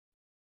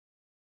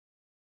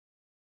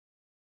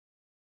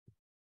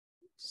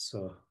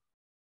So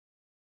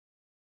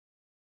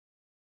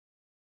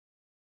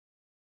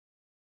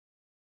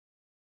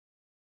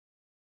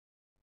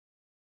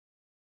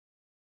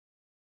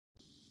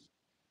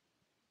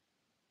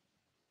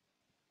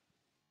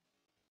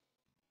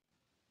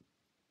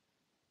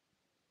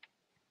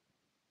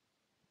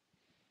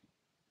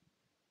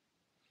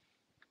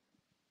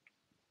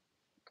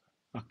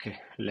okay,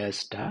 let's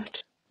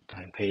start.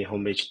 I pay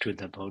homage to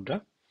the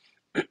Buddha.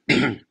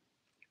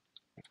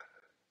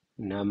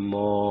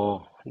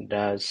 Namo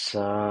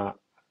Dasa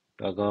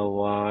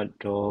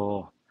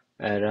Bhagavato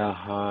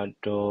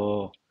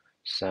Arahato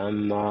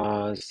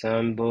Samma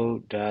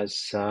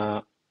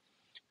Sambuddhassa.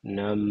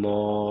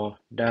 Namo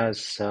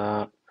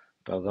Dasa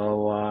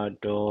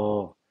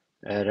Bhagavato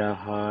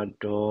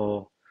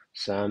Arahato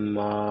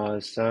Samma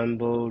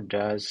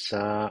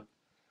Sambuddhassa.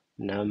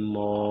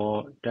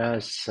 Namo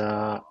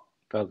Dasa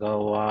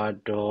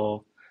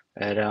Bhagavato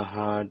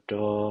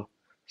Arahato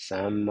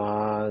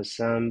Samma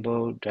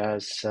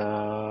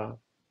Sambuddhassa.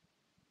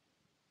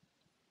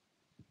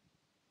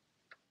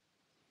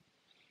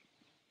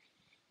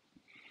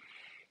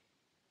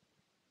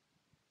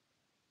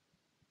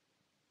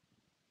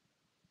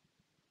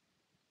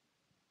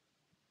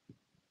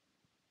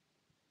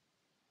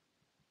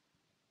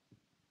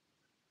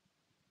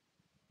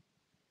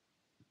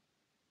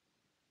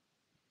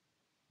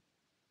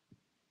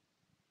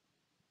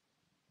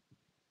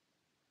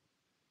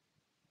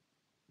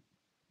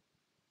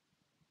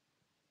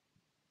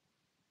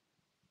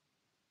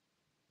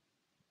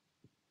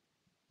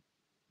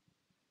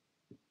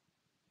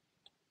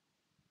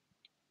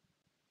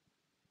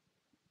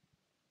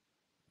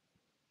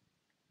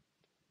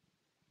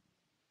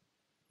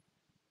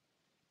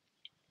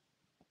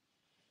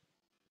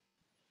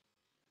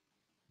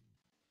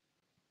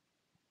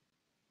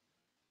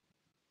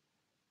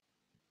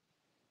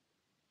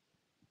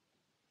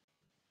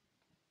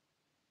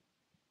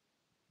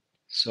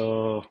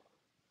 So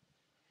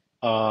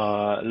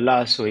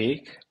last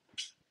week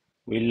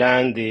we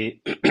learned the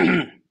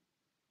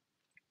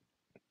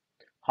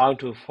how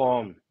to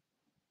form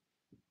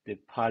the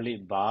Pali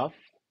buff.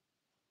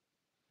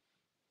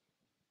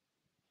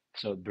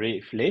 So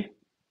briefly,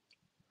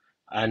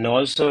 and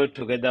also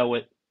together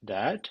with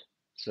that,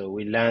 so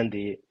we learned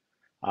the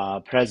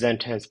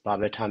present tense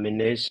verb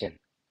termination.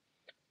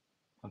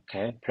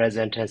 Okay,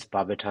 present tense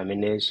verb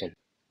termination.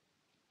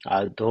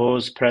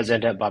 Those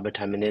present verb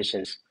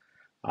terminations.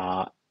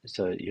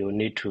 So you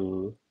need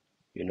to,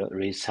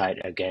 recite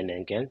again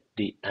and again.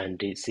 The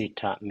andi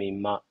sita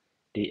mima,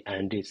 the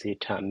andi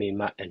sita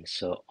mima, and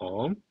so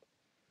on.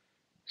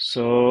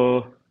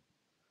 So,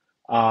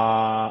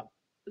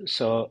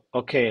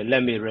 okay,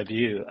 let me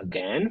review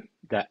again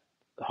that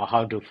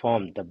how to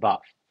form the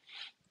buff.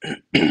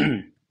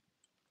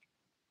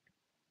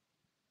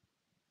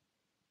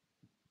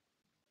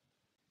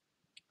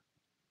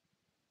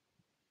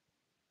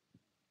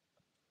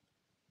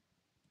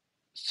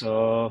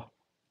 So,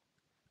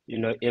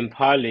 in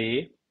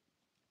Pali,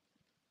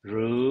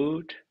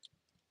 root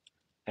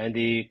and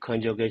the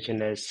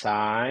conjugational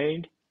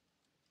sign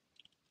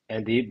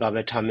and the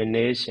verb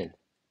termination.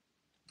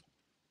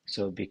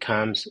 So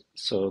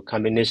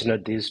combination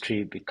of these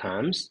three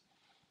becomes,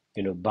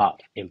 buff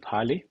in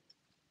Pali.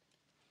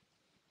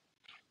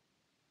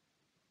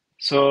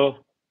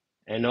 So,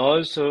 and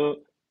also,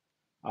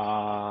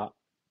 the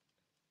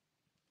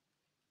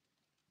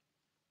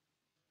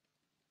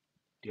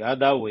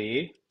other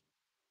way,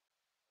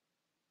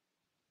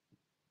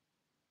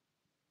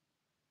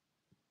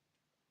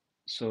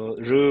 so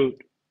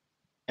root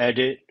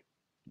added,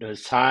 the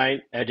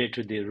sign added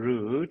to the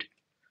root,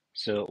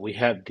 so we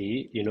have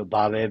the,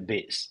 vowel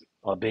base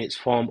or base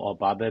form or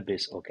vowel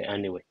base, okay,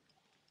 anyway.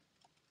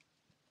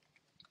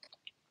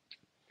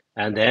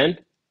 And then,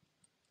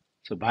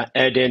 so by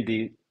adding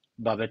the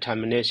vowel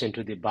termination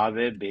to the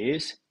vowel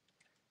base,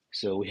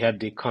 so we have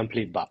the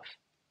complete buff.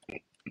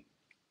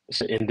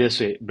 So in this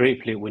way,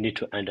 briefly, we need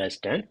to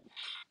understand.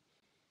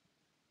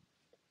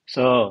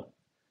 So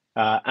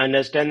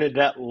understand it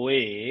that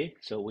way,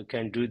 so we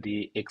can do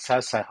the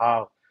exercise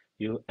how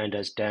you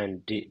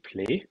understand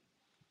deeply.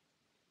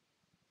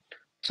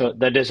 So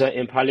that is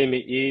in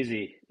Parliament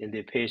easy in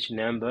the page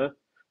number,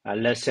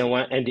 lesson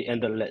 1 and the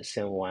end of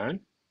lesson 1.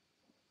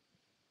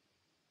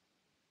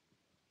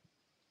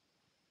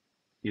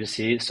 You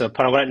see, so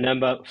paragraph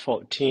number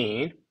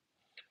 14.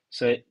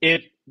 So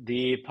if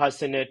the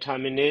personal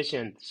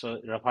termination, so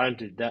referring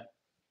to that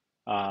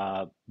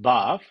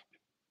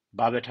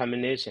verb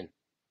termination,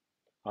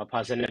 or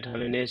personal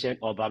termination,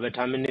 or verb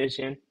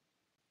termination,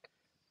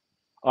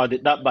 or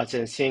that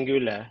person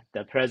singular,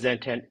 the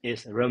present tense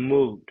is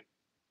removed.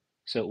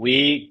 So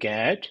we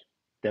get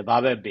the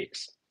verb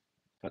base.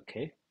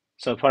 Okay.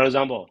 So for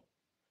example,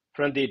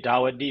 from the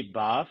Dawadi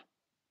verb,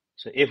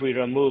 so if we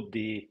remove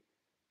the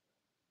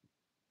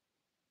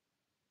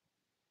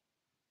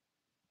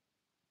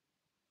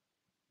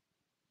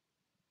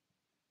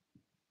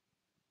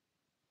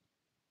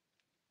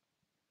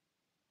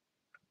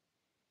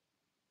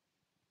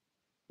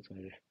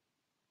sorry.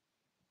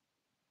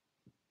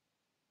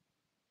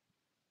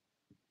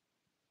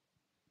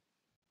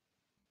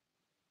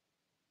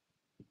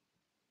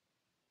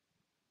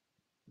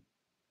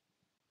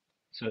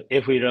 So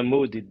if we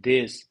remove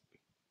this,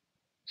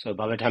 so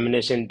Babel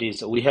termination D,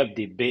 so we have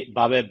the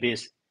Babel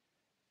base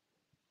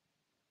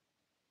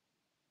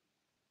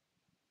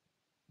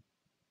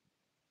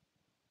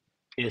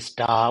is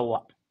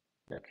Dawa.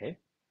 Okay,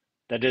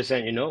 that is,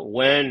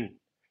 when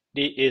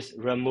D is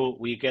removed,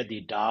 we get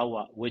the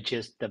Dawa, which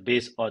is the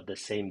base of the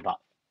same verb,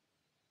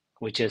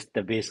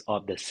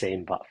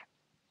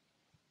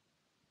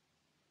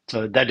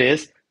 So that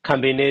is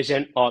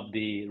combination of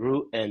the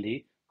root and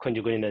the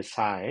conjugated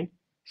sign.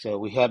 So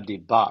we have the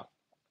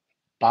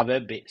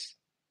Babel base.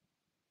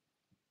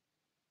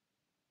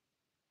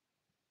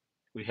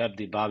 We have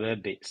the Babel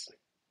base.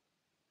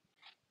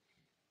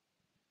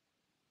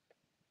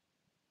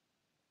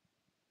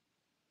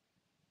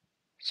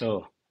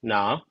 So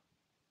now,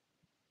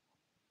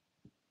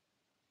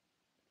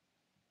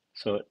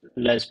 so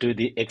let's do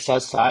the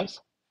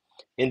exercise.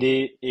 In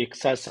the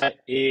exercise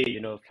A,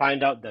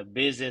 find out the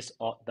basis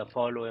of the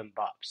following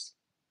verbs.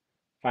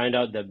 Find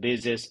out the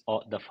basis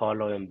of the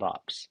following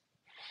verbs.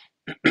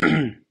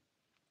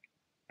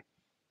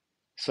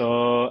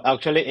 So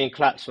actually in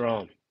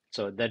classroom,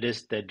 so that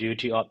is the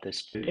duty of the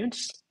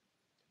students.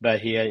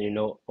 But here,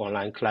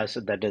 online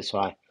classes, that is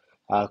why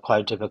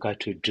quite difficult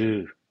to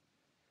do.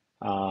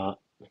 But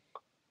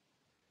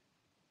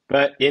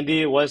in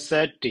the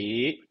word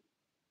D,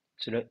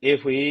 so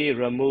if we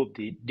remove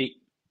the D,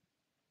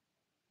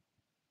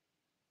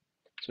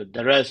 so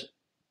the rest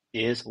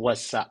is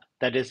wasa,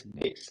 that is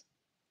base.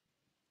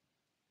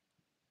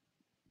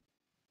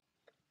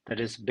 That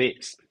is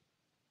base.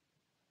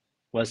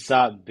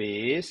 Wasa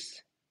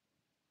base,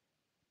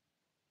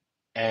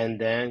 and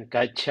then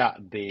gacha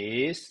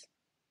base,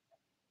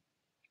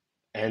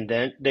 and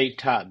then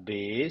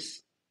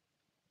database.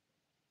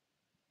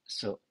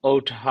 So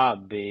OTA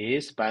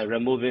base by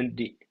removing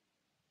D,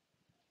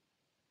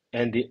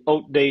 and the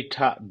old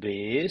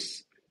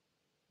database.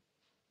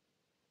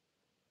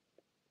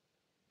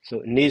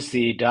 So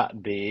Nisi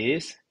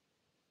database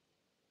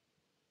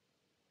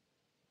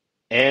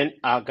and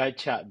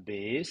Agacha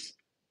base,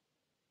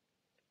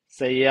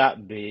 Saya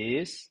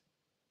base.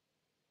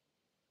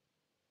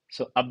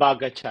 So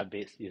Abagacha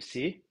base, you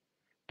see,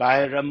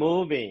 by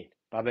removing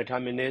Babel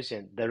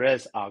termination, the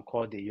rest are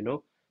called the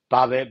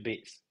Babel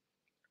base.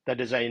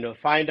 That is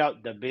find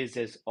out the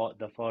basis of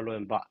the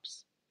following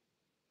verbs.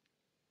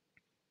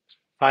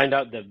 Find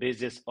out the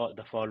basis of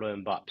the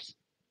following verbs.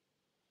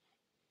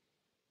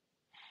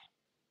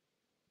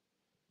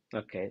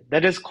 Okay,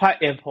 that is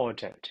quite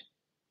important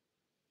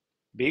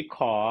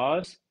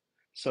because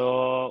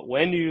so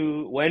when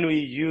we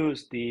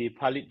use the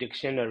Pali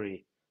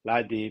dictionary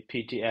like the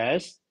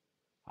PTS,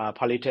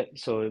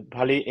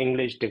 Pali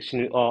English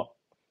Dictionary or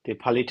the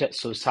Pali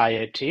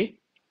Society.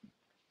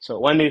 So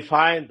when we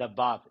find the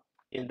verb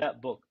in that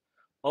book,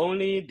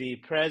 only the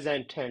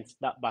present tense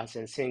that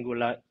and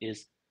singular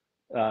is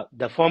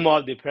the form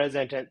of the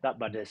present tense that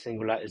and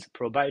singular is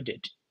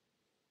provided.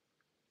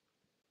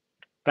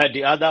 But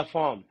the other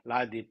form,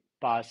 like the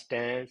past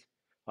tense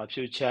or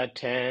future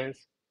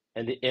tense,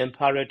 and the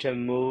imperative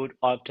mood,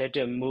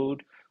 objective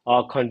mood,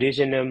 or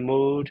conditional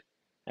mood,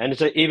 and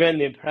so even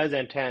the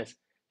present tense,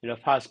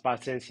 first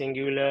person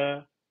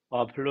singular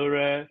or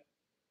plural.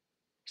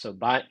 So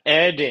by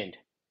adding,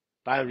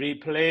 by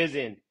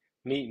replacing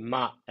me,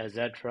 ma,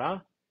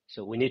 etc.,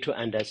 so we need to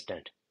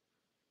understand.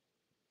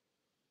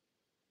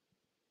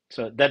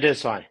 So that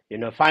is why,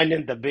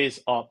 finding the base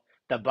of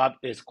the verb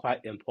is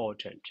quite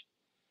important.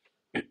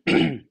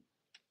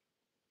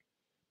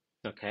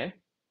 Okay,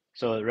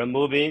 so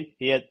removing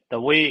here, the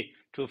way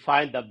to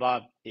find the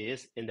verb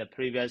is in the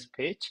previous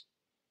page.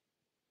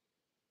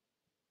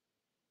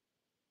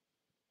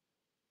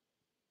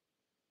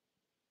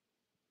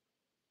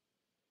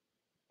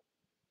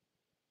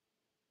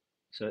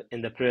 So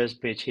in the previous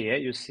page here,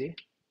 you see.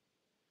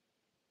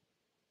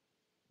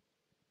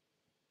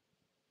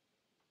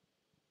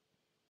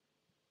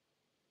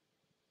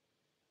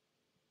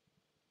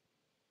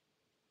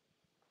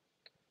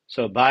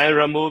 So by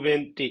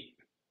removing D,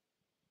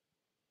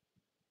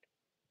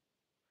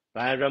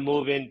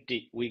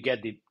 we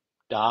get the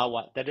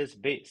dawa, that is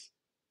base.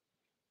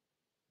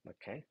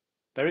 Okay,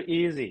 very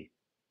easy.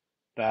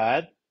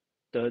 But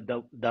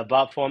the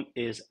verb form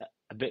is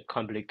a bit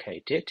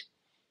complicated,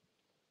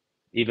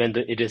 even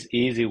though it is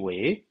easy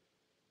way.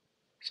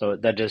 So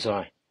that is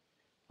why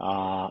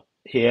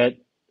here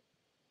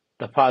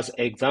the first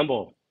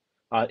example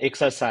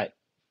exercise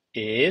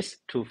is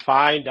to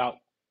find out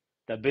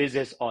the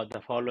basis of the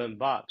following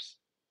verbs.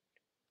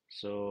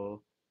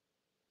 So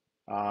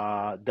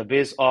the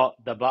base of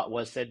the verb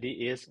was said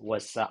is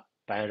wasa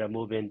by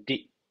removing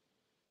D.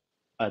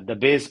 The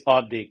base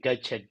of the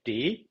gacha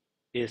D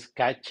is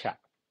gacha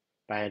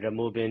by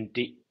removing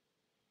D.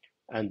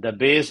 And the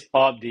base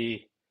of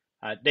the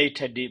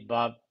data D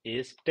verb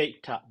is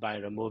data by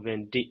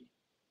removing D.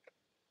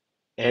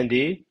 And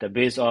the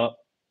base of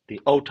the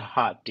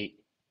OTA D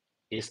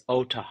is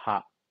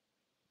OTA.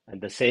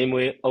 And the same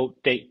way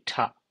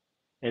OData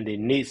and the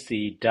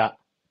Nisi da.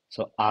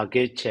 So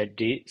Agacha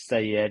D,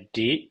 Saya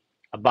D,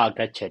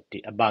 Abagacha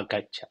D,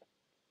 Abagacha.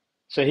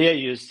 So here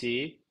you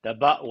see The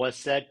verb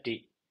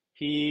vasati,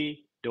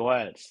 he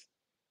dwells.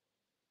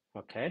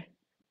 Okay.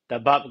 The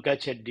verb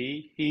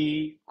gachati,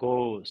 he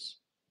goes.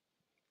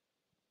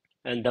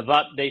 And the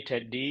verb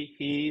datati,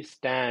 he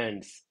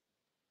stands.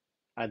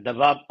 And the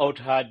verb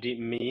uthati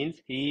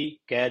means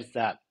he gets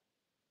up.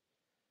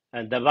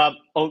 And the verb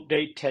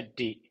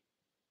outdatati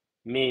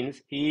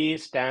means he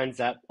stands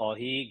up or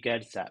he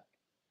gets up.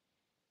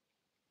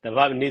 The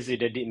verb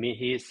nisidati means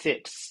he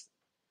sits.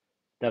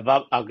 The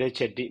verb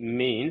agachati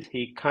means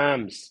he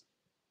comes.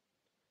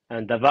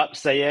 And the verb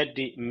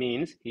sayati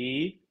means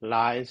he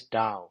lies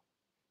down.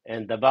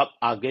 And the verb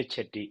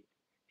agachati,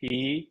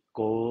 he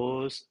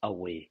goes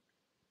away.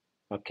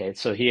 Okay,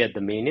 so here the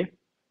meaning.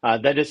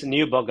 That is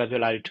new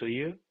vocabulary to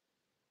you.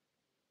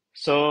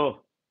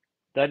 So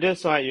that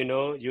is why,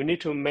 you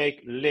need to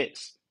make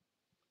lists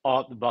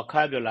of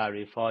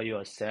vocabulary for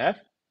yourself.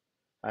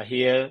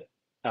 Here,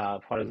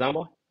 for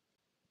example,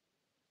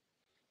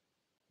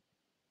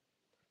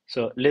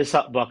 so list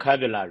of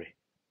vocabulary.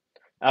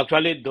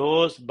 Actually,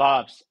 those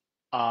verbs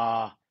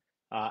are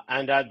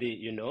under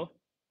the,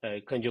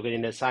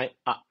 conjugating sign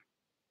up.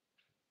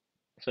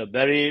 So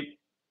very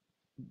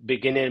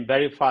beginning,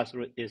 very first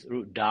root is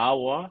root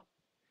dawa,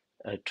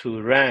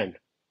 to run.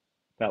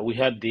 But we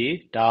have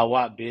the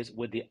dawa base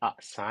with the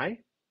up sign.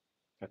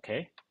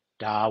 Okay,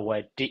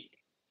 dawati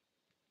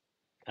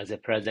as a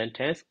present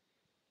tense.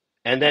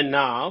 And then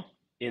now,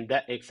 in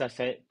that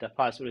exercise, the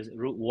first root is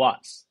root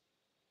was.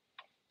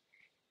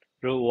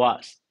 Root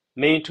was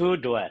mean to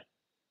dwell,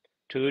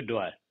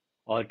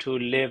 or to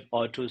live,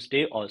 or to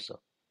stay also.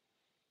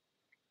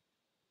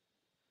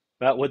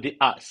 But with the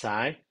up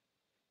sign,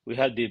 we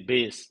have the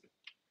base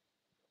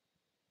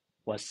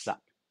wasa.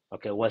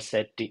 Okay,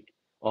 wasati,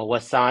 or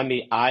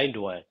wasami I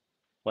dwell,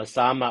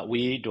 wasama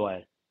we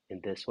dwell,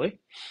 in this way.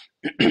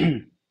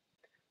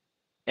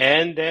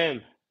 And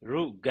then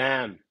root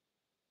gam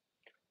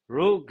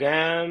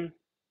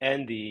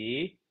and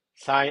the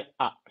sign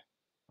up.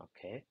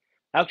 Okay,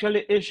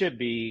 actually it should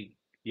be,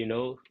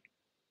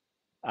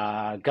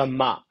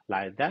 gamma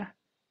like that,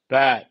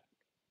 but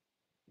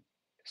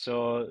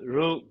so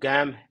root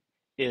gam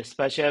is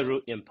special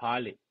root in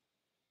Pali.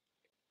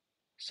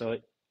 So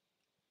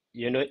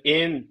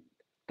in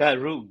that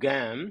root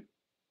gam,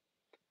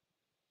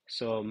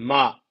 so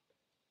ma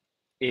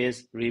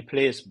is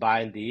replaced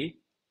by the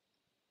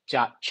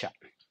cha.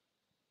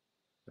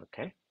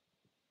 Okay,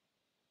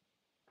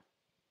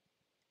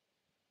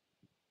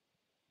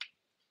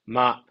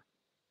 ma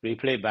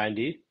replaced by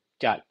the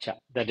cha.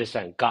 That is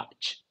an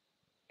gach.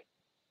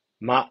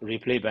 Ma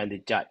replaced by the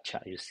cha.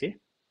 You see,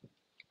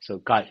 so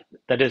gach,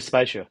 that is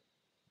special.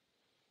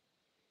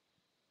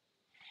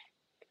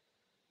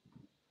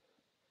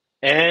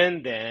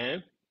 And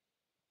then,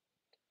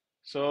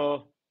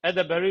 so at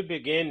the very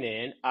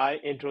beginning, I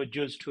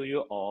introduced to you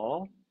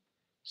all.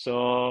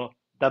 So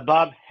the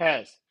verb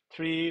has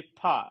three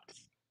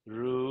parts: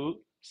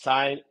 root,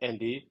 sign, and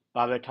the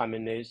verb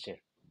termination.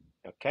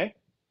 Okay,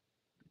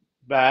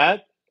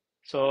 but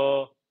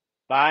so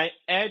by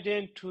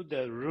adding to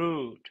the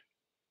root,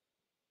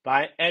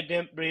 by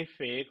adding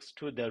prefix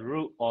to the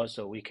root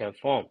also we can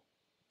form.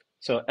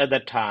 So at the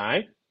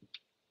time,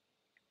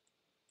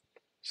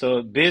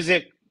 so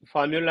basic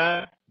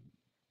formula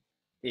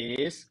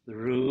is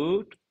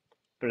root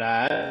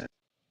plus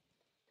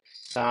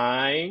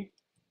sign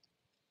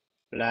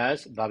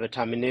plus verb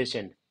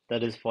termination.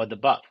 That is for the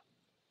verb.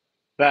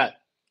 But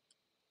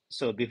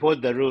so before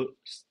the root,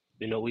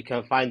 we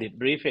can find the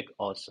prefix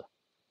also.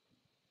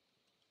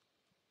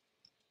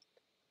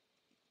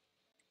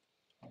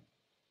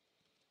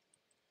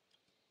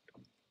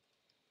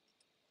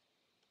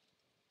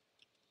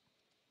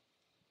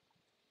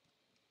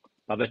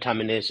 Verb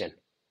termination.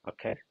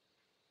 Okay.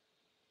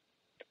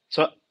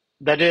 So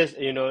that is,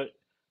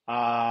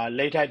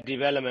 later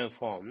development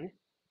form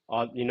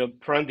of,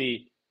 from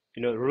the,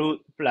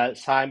 root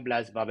plus sign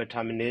plus verb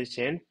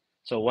termination.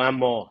 So one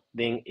more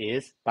thing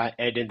is by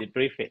adding the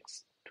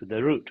prefix to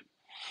the root.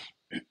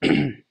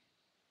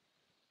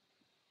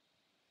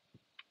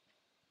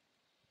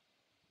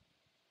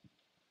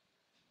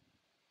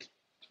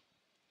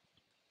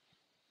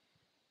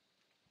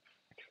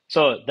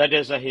 So that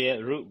is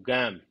here root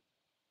gam.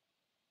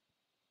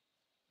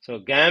 So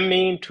gam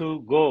means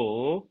to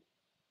go,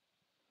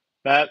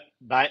 but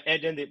by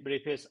adding the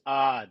prefix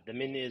 "r," the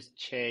meaning is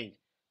changed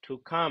to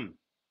come,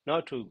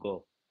 not to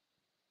go.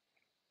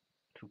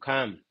 To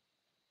come.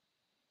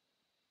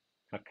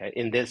 Okay,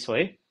 in this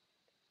way,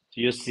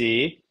 you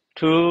see,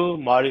 to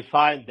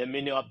modify the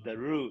meaning of the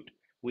root,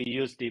 we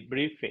use the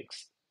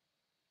prefix.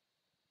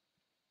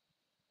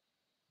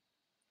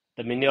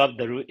 The meaning of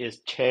the root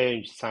is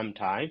changed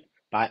sometime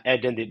by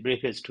adding the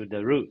prefix to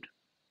the root.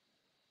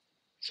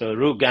 So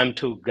root gam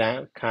to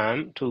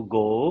come, to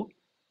go,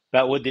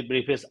 but with the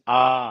prefix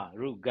 "r,"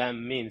 root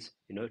gam means,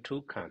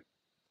 to come.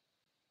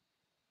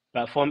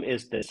 But form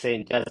is the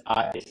same, just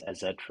 "r" is,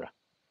 etc.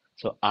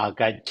 So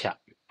agacha.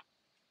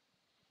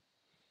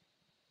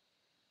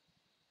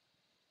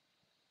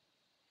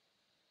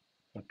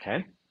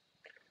 Okay.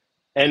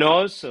 And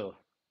also,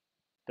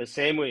 the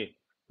same way,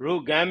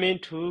 root gam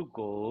means to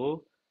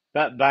go,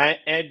 but by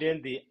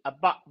adding the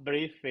above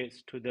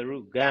prefix to the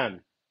root gam,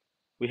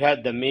 we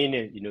have the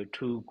meaning,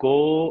 to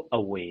go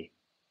away,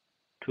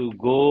 to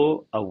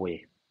go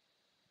away.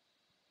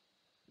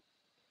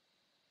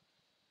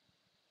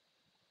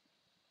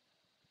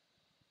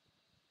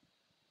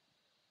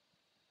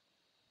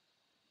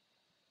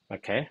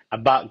 Okay,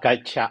 above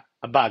gacha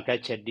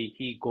di,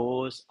 he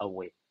goes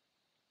away,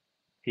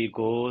 he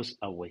goes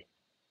away.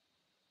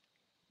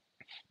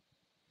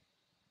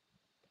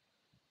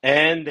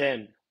 And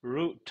then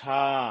root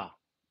ta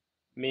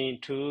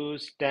mean to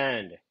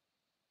stand,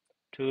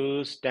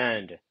 to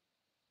stand.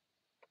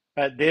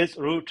 But this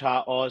root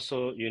ta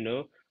also,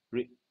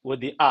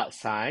 with the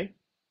outside.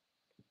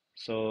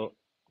 So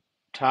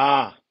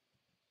ta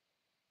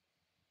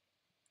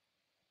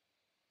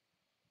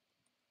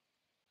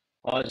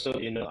also,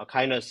 a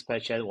kind of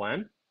special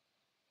one.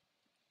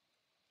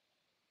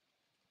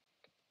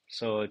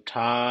 So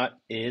ta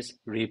is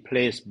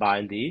replaced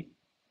by the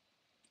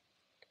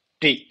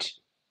date.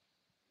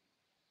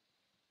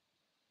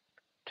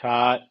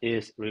 Ta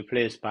is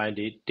replaced by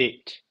the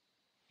date.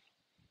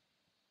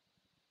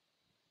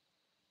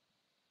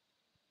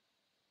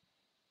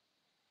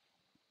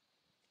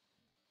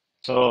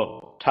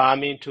 So ta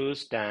means to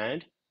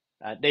stand.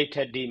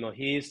 Data demo,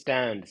 he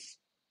stands.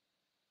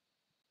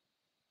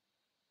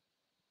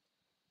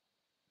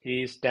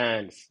 He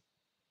stands.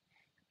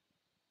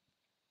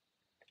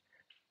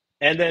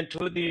 And then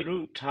to the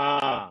root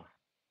ta.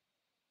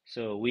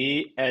 So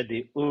we add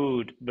the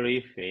ud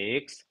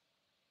prefix.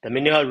 The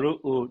meaning of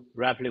root ud,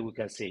 roughly we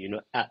can say,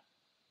 up.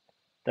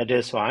 That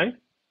is why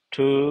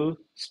to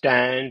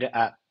stand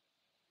up.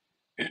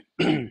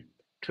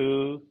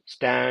 To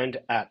stand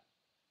up.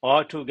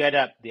 Or to get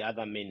up, the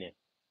other meaning.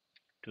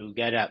 To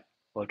get up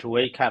or to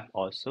wake up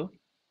also.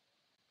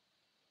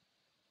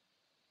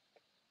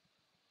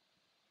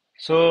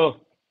 So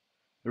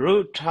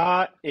root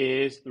ta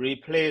is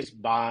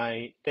replaced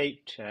by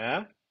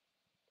data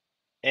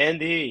and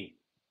the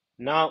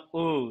now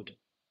ud.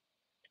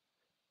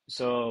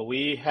 So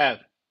we have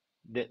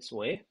this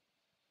way.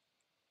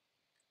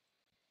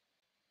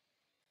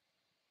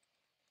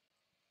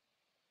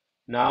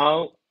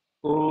 Now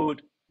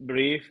ud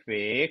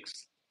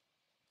prefix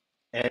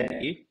and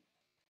the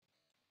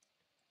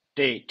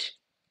date.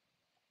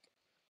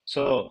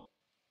 So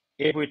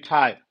if we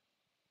type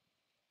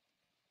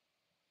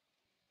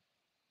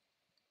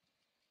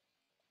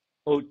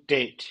old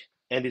date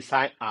and the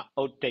sign are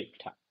old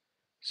data.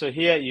 So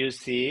here you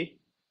see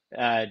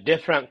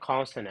different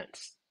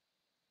consonants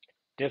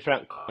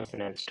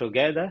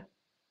together.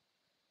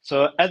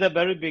 So at the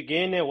very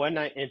beginning, when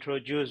I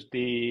introduced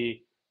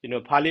the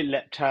Pali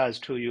letters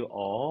to you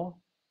all,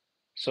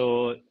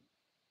 so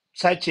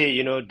such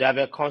a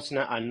double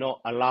consonant are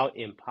not allowed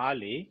in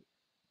Pali.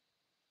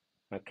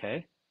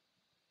 Okay,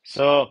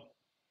 so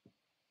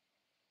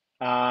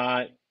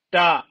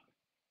da.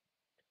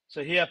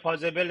 So here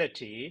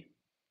possibility.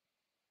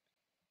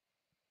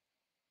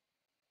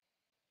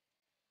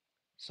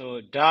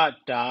 So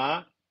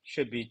da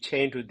should be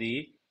changed to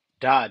the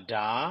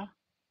da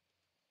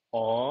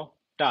or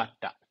da.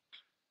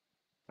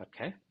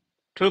 Okay,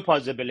 two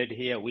possibility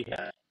here we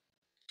have.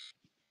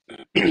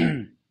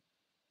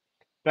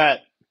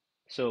 But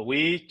so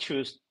we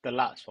choose the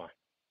last one.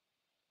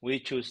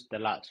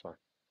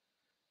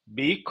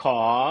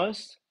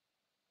 Because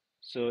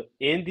so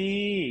in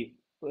the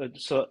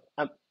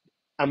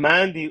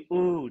among the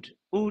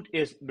ud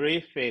is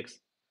prefix.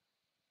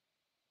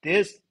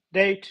 This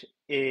date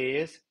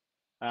is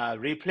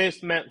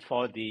replacement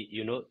for the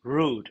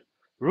root.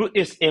 Root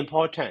is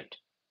important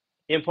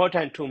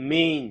to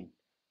mean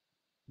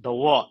the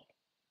word,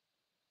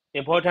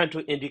 important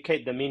to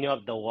indicate the meaning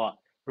of the word.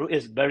 Root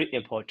is very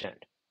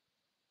important.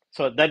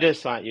 So that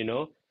is why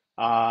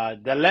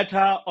the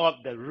letter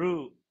of the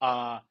root,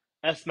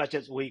 as much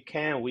as we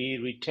can, we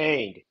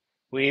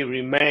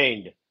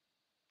remained.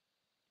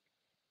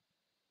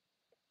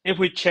 If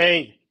we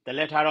change the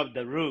letter of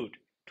the root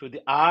to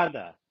the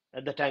other,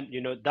 at the time,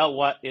 that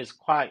word is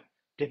quite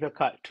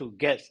difficult to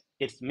guess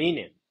its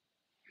meaning.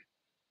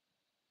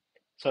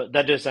 So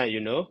that is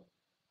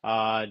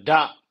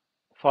da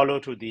follow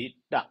to the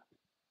da.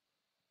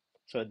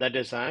 So that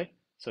is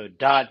so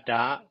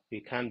da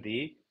become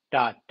the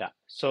da.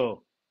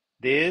 So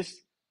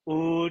this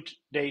ud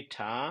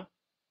data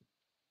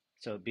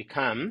so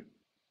become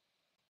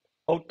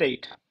old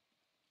data.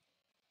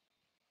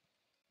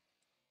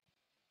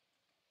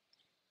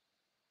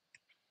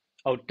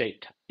 Old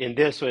data. In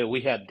this way,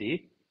 we have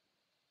the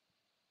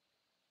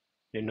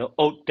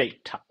old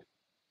data.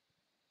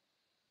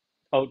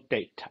 Old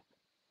data.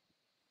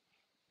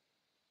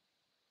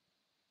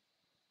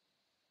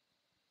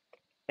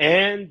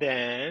 And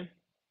then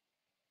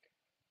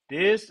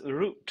this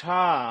root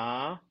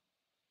ta,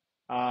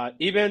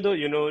 even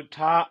though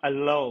ta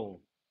alone,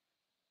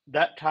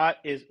 that ta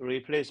is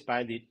replaced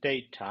by the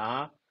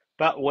data,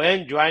 but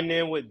when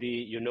joining with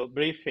the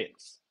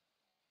prefix,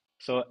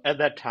 so at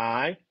that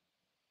time,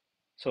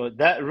 so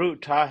that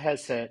root ta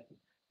has a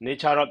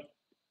nature of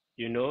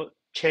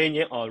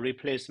changing or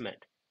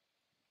replacement.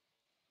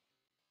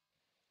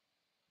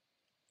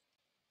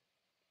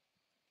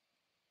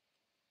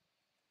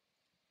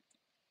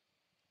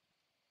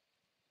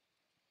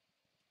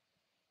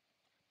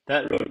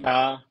 That root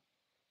ta,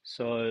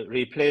 so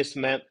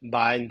replacement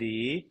by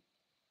the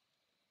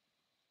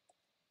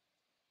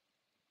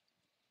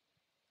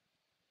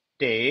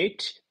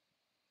date,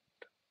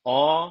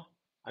 or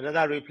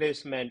another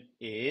replacement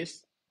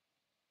is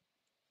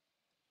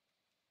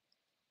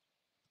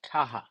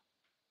taha.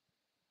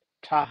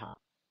 Taha.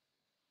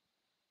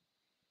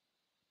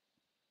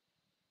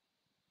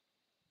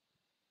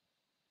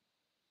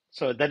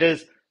 So that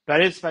is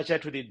very special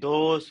to the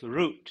those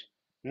root,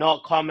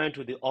 not common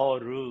to the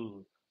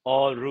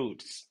all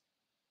roots.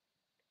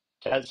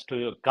 Just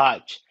to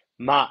gach,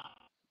 ma,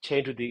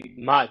 change to the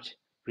much,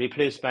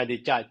 replaced by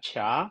the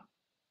cha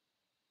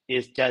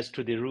is just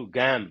to the root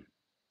gam.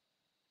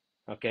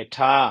 Okay,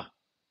 ta,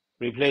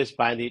 replaced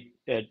by the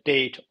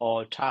date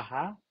or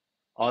taha,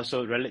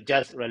 also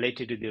just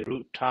related to the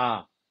root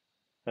ta,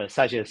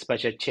 such a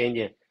special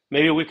change.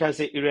 Maybe we can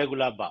say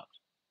irregular verb.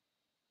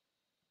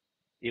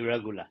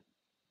 Irregular.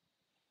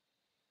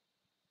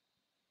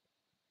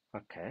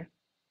 Okay.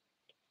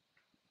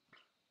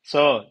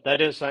 So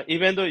that is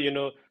even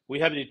though we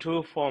have the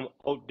two form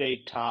old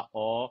data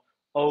or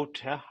old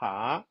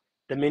taha,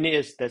 the meaning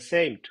is the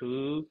same: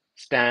 to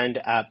stand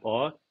up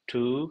or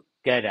to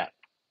get up.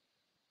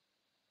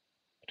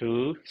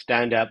 To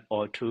stand up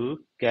or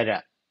to get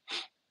up.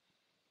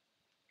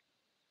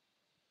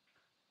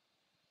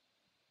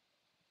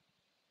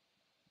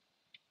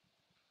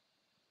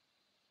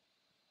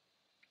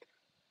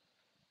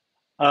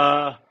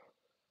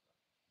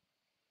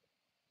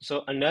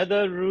 So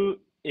another rule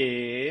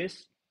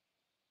is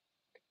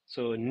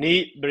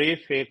ni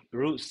prefix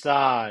root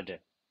sad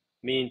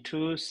mean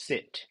to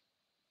sit.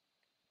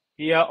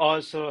 Here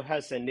also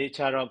has a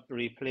nature of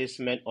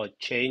replacement or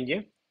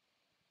change.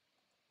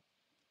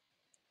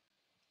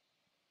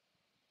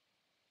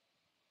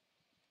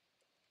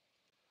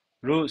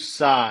 Root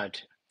sad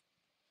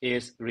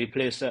is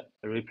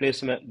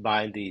replacement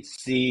by the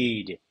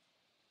seed.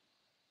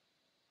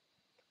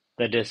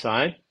 That is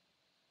fine.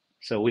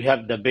 So we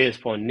have the base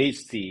for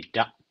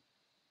nisida.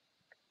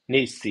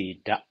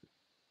 Nisida.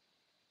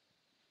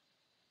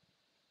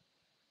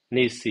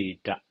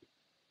 Nisida.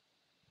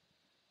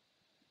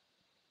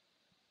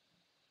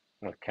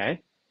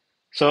 Okay.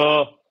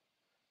 So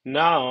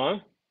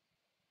now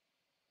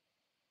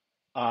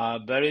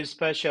very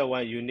special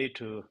one you need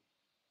to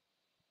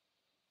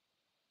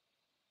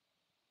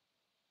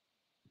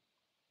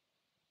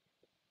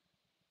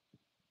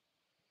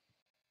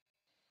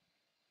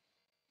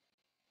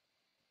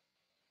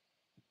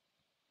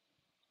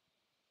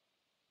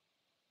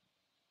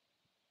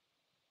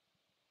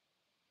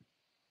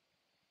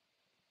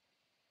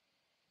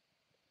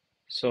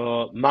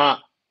so ma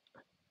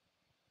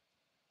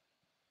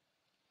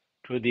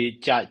to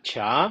the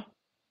cha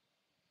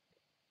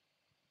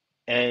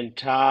and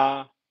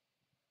ta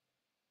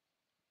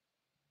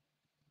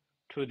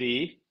to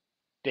the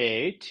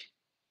date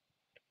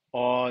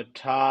or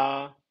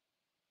ta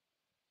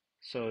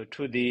so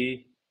to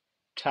the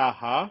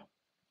taha.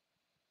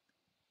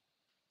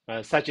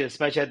 Such a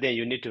special thing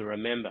you need to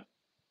remember.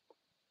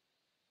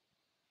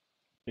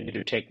 You need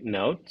to take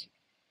notes.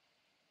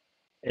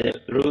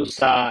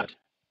 Rusad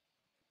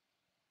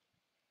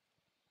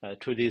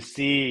to the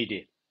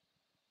seed.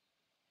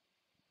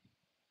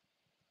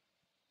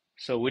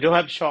 So we don't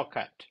have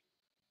shortcut.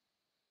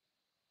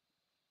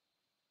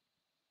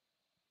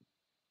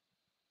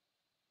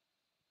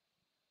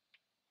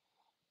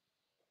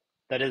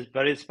 That is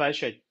very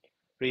special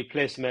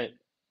replacement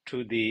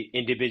to the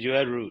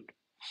individual root.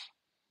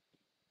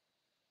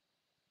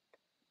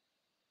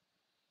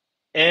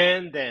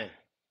 And then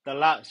the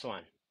last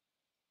one,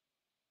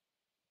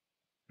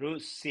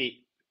 root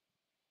C.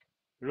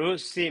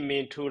 Root C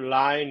means to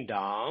lie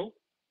down.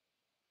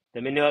 The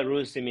meaning of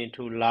root C means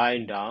to lie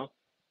down,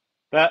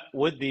 but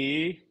with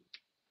the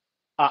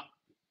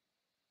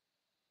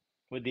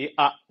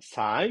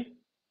sign.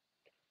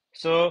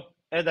 So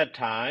at that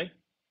time,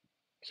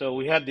 so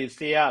we have the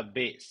CR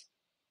base.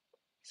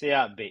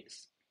 CR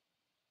base.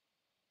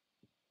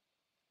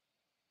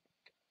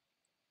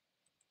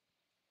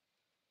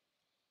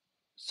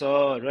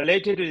 So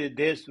related to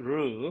this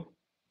rule,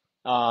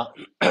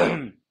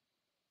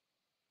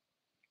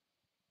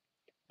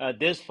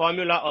 this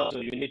formula also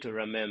you need to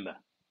remember.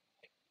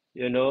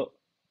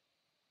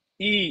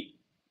 E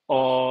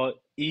or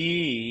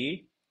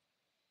E,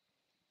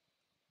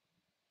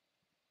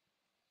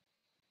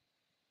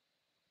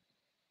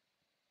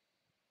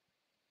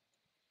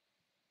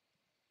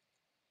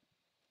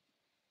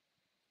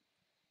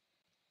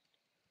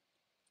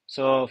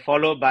 so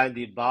followed by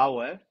the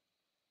vowel,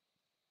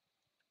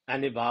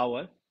 any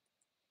vowel.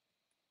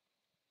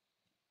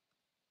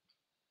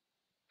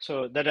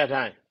 So at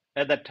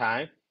that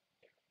time,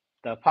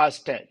 the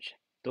first stage,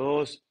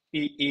 those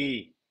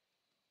EE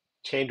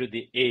change to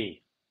the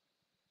A.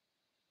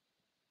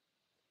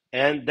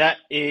 And that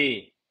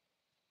A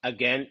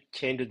again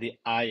change to the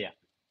Aya.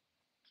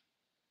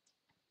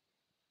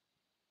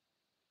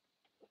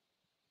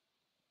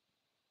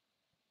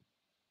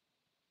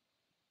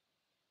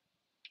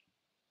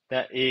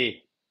 That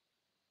A.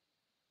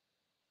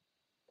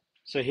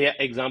 So here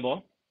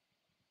example.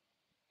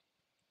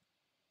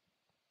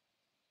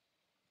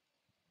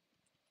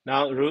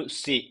 Now root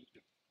C.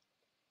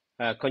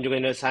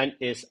 Conjugational sign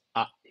is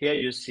A. Here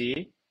you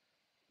see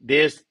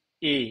this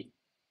E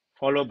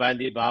followed by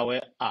the vowel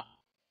A.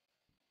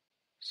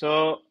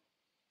 So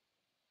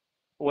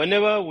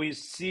whenever we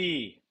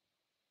see,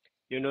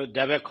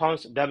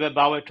 double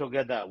vowel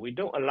together, we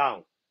don't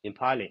allow in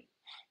Pali.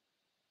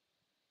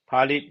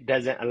 Pali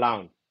doesn't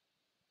allow.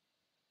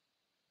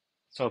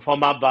 So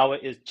formal vowel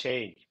is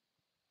changed.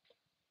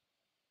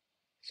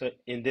 So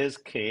in this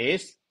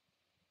case,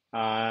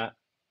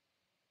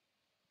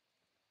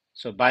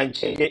 so by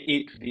changing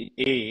it to the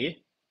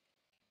A,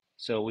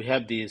 so we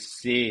have the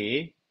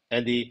C,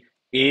 and the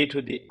A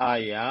to the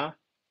Aya,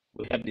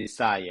 we have the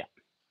Saya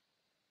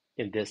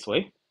in this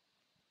way.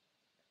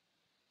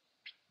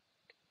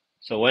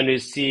 So when we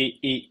see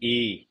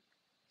E,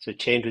 so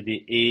change to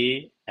the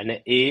A, and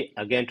then A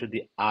again to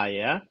the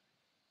Aya,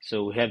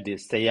 so we have the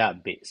Saya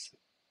base.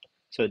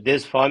 So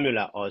this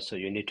formula also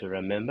you need to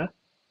remember.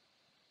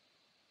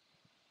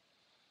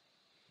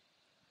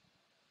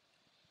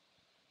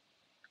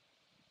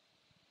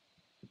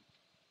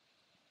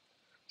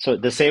 So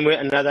the same way,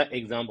 another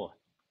example.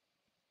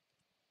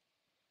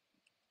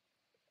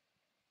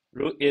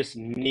 Root is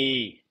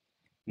Ni.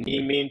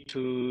 Ni means to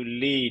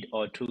lead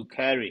or to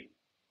carry.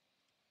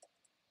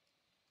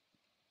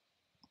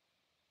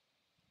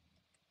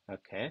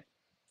 Okay.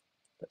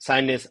 The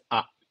sign is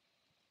A.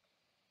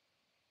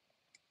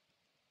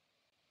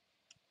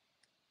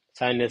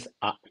 Sign is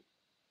A.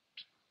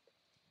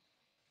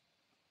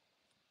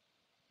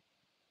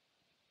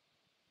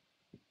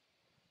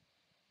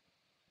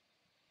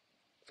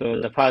 So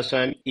the first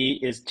one, E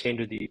is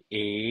changed to the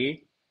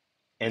A,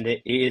 and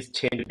the A is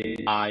changed to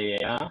the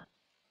Aya.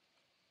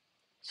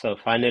 So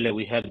finally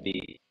we have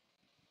the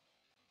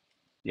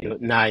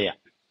Naya.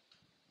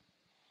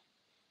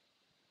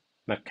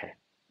 Okay.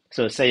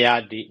 So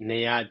Sayadi,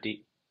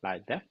 Nayadi,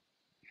 like that.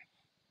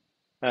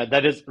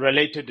 That is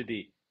related to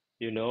the,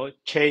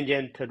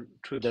 changing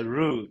to the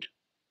root.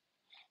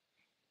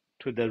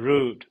 To the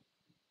root.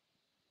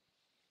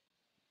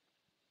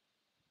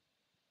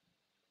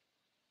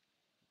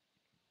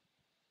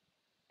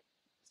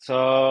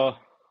 So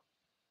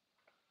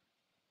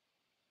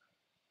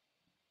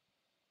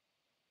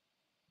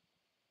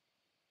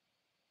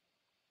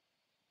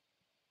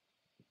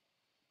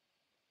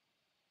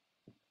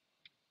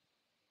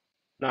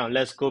now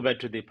let's go back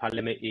to the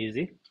Parliament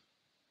easy.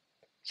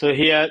 So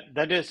here,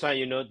 that is why,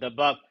 the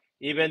above,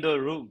 even though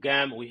root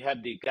gam, we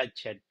have the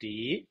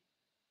gachati,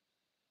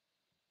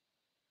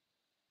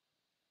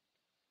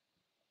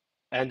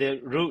 and the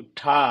root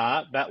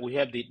ta, but we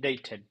have the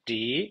data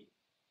D,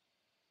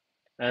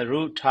 and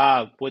root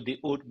ta with the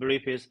ut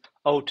briefs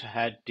out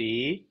had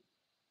D,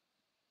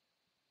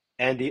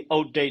 and the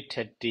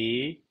outdated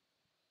D,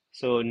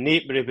 so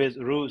ni briefs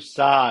root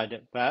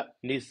sad, but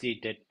ni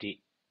seated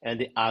D, and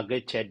the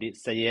agachati,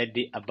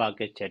 sayedi,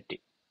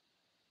 abagachati.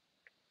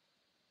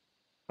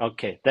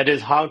 Okay, that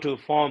is how to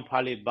form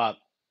Pali Bab.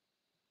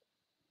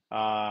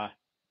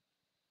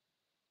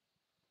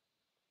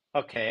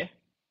 Okay.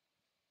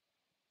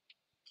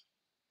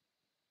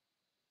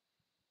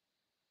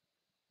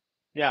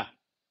 Yeah,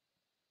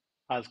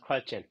 ask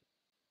question.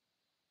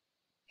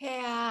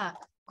 Yeah,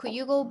 could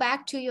you go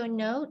back to your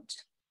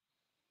note?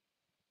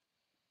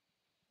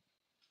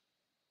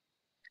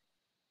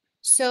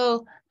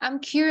 So I'm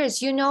curious,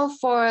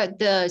 for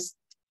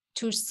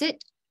to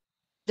sit,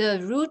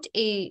 the root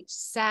is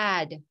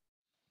sad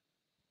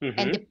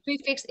and the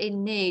prefix is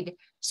need.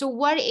 So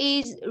what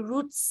is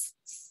root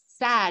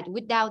sad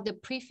without the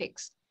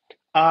prefix?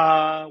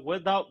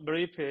 Without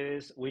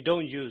prefix, we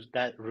don't use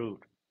that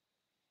root.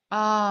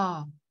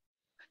 Oh,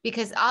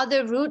 because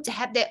other roots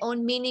have their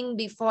own meaning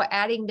before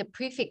adding the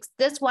prefix.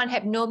 This one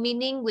have no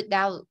meaning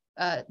without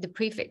the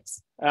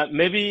prefix.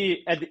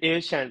 Maybe at the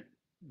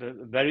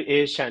very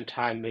ancient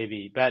time,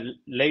 maybe, but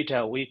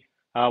later we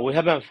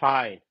haven't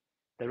find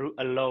the root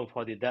alone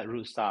for that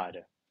root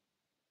side.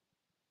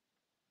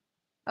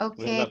 We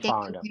Okay, haven't thank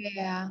found. you.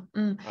 Yeah.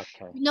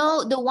 Okay.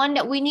 The one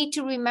that we need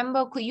to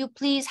remember, could you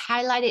please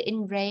highlight it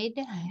in red?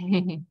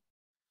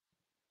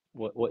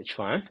 Which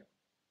one?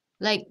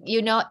 Like,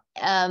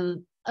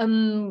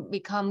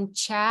 become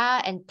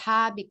cha and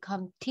ta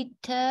become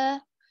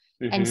tita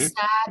and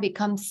sa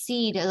become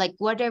seed. Like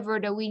whatever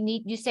that we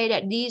need. You say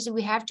that these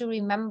we have to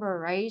remember,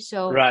 right?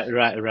 So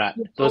Right.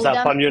 Those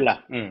are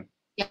formula.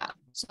 Yeah.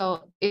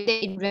 So if they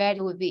in red,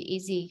 it would be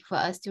easy for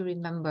us to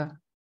remember.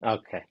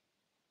 Okay.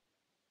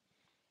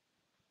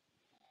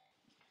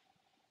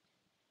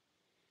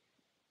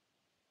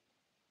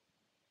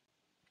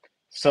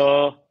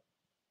 So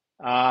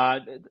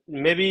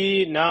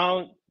maybe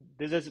now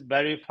this is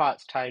very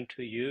fast time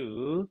to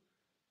you.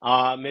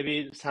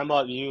 Maybe some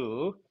of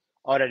you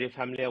already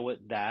familiar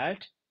with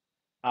that.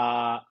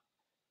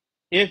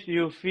 If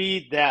you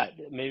feel that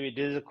maybe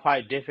this is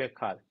quite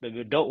difficult,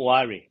 maybe don't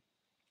worry.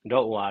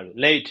 Don't worry.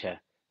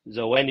 Later,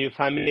 so when you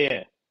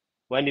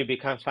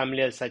become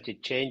familiar with such a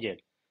changes,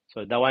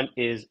 so that one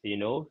is,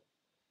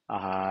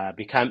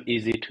 become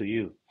easy to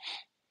you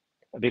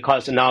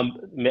because now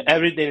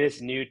everything is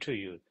new to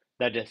you.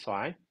 That is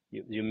fine.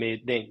 You may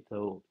think,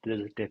 so this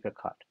is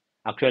difficult.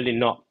 Actually,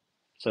 not.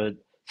 So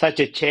such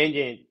a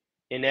change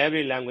in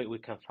every language we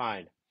can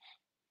find.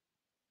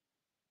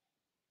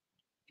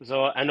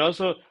 So, and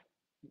also,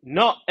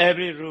 not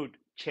every root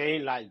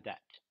change like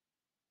that.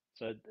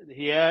 So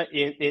here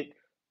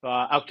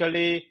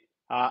actually,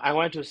 I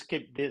want to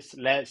skip this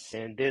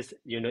lesson, this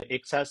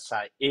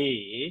exercise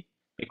A,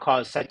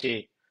 because such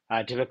a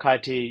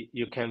difficulty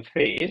you can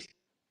face.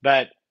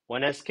 But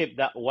when I skip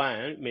that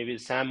one, maybe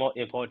some more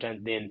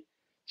important thing,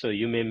 so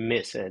you may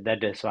miss it.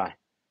 That is why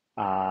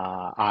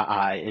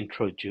I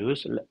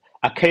introduce.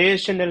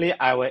 Occasionally,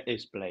 I will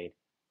explain.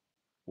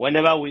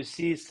 Whenever we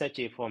see such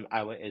a form,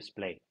 I will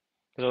explain.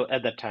 So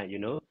at the time,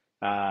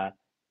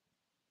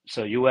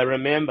 so you will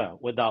remember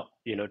without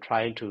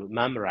trying to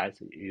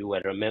memorize. You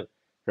will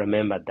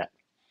remember that.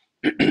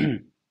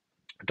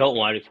 Don't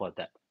worry for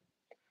that.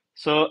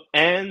 So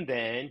and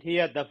then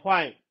here the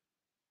point.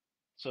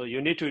 So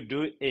you need to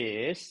do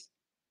is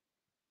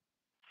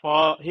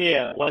for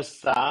here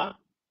wasa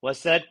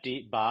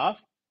the buff.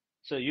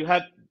 So you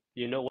have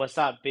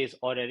wasa base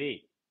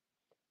already.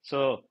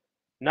 So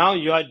now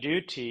your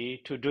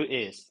duty to do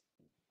is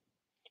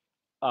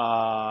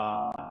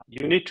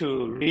you need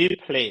to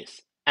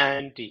replace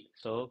Andy.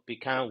 So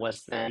become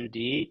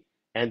Wasandi,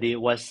 and the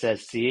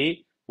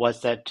Wasasi,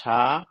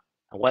 Wasata,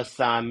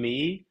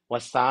 Wasami,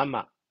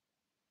 Wasama.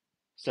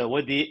 So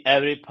with the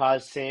every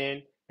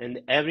person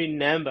and every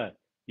number,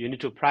 you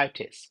need to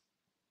practice.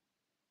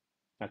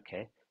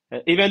 Okay.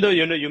 Even though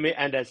you may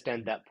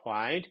understand that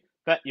point,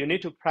 but you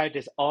need to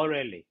practice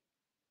orally.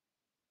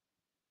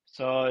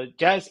 So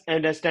just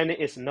understanding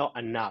is not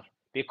enough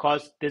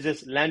because this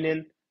is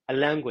learning a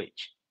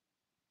language.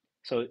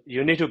 So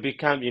you need to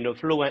become,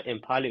 fluent in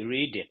Pali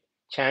reading,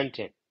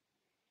 chanting.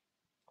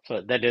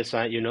 So that is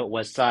why,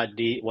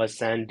 wasadi,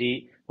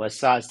 wasandi,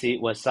 wasasi,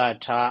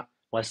 wasata,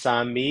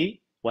 wasami,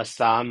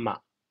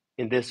 wasama.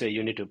 In this way,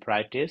 you need to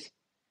practice.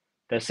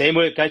 The same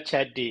way,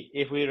 gachadi,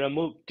 if we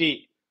remove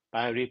di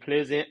by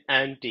replacing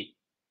anti.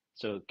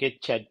 So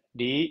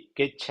gachadi,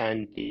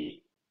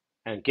 gachandi,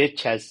 and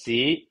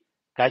gachasi,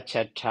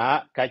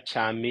 gachata,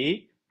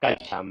 gachami,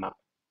 gachama.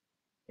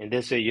 In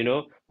this way,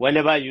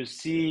 whenever you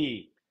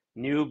see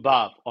new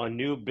verb or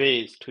new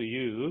base to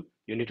you,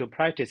 you need to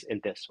practice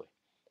in this way.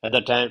 At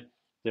that time,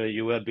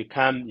 you will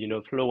become,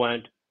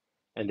 fluent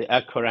and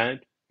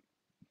accurate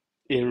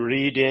in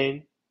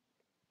reading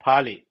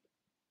Pali.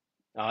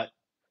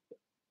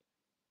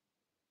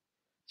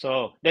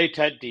 So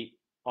data D,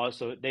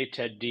 also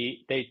data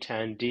D,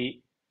 data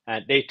D,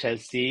 data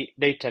C,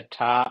 data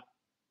ta,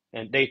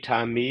 and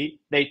data me,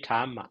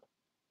 data ma.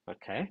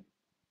 Okay.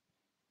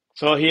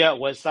 So here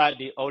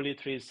wasadi only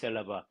 3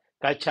 syllable.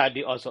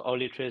 Gachadi also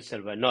only 3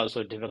 syllable. Not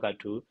so difficult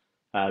to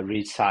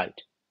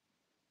recite.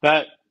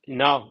 But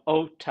now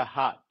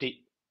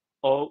otahadi,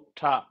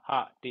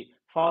 otahadi,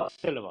 4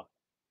 syllable.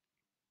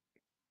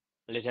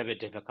 A little bit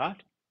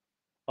difficult.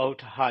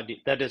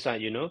 Otahadi. That is why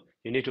you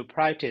need to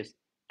practice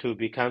to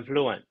become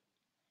fluent.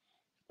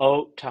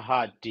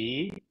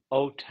 Otahadi,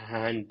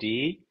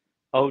 otahandi,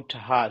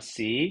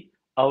 otahasi,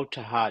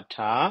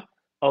 otahata,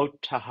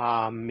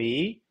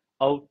 otahami,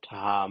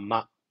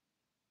 otahama.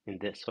 In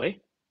this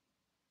way.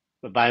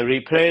 By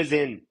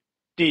replacing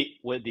D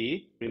with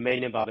the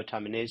remaining vowel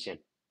termination.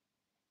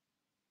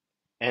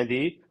 And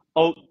the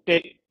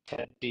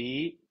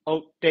O-D-T-D,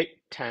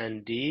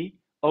 O-D-T-D,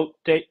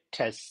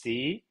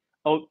 O-D-T-C,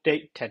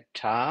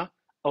 O-D-T-Ta,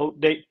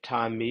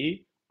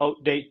 O-D-T-Mi,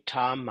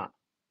 O-D-T-Ma.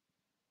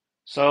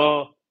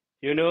 So,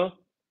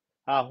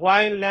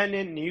 while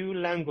learning new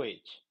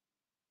language,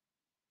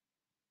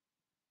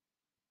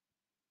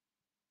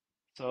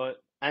 so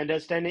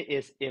understanding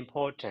is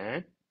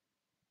important,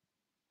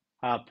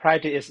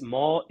 practice is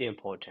more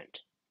important.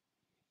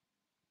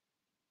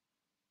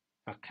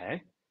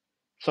 Okay.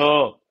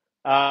 So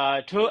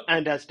to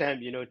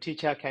understand,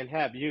 teacher can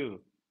help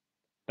you,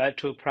 but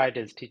to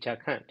practice, teacher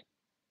can't.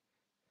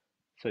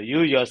 So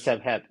you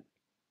yourself have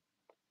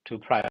to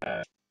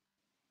practice.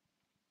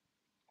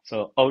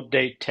 So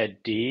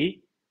outdated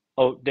D,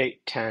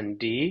 outdated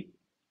D,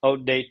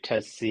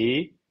 outdated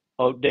C,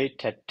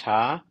 outdated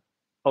ta,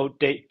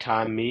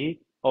 outdated me,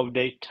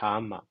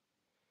 outdated ma.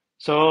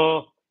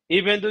 So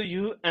even though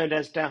you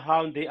understand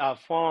how they are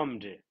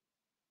formed,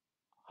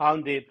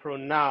 how they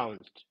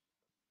pronounced,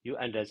 you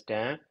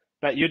understand,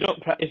 but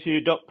if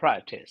you don't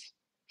practice,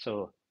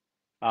 so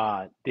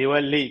they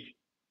will leave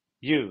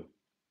you.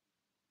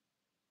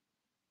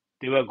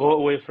 They will go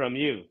away from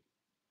you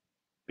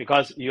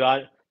because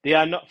they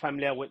are not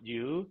familiar with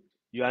you.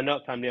 You are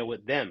not familiar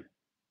with them.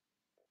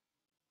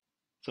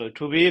 So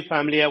to be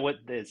familiar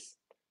with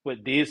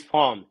these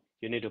forms,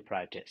 you need to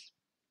practice.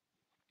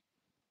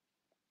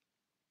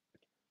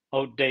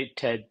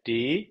 Outdated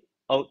D,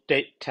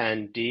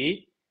 outdated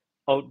D,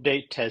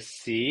 outdated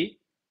C,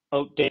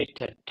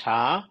 outdated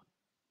ta,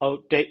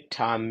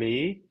 outdated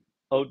me,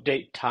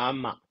 outdated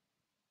ma.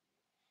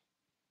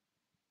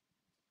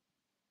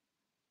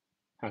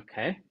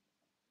 Okay.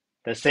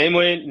 The same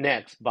way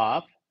next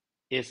Bob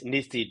is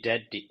Nisi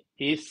Daddy.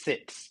 He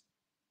sits.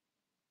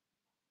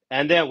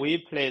 And then we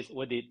place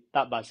with the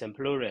third person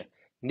plural,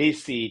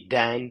 nisi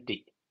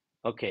dandi.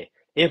 Okay.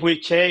 If we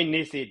change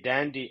nisi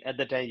dandi at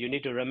the time, you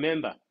need to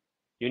remember.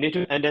 You need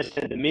to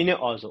understand the meaning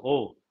also.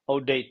 Oh,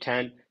 old day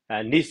 10,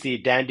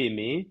 nisi dandi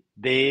means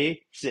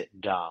they sit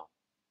down.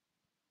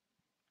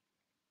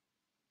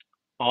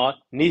 Or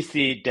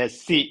nisi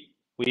desi,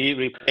 we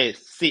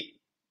replace sit.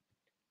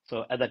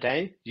 So at the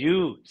time,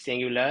 you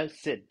singular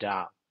sit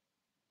down.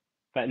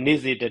 But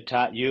nisi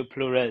data, you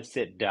plural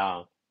sit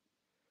down.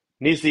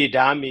 Nisi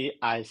dami,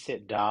 I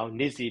sit down.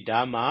 Nisi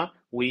dama,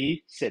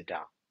 we sit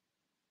down.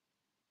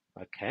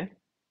 Okay.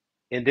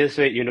 In this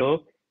way,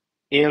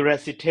 in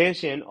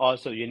recitation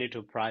also you need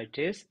to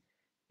practice.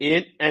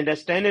 In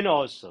understanding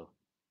also,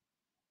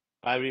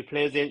 by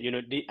replacing,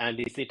 the and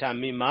the sita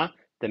mima,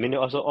 the meaning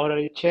also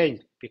already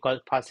changed because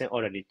person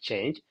already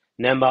changed,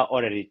 number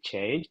already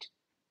changed,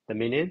 the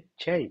meaning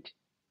changed.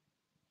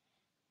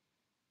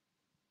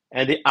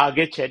 And the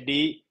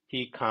agechadi,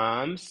 he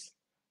comes.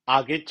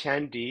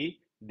 Agechandi,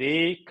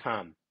 they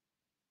come.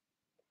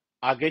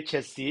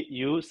 Agechasi,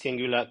 you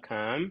singular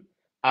come.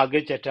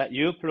 Agechata,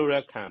 you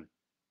plural come.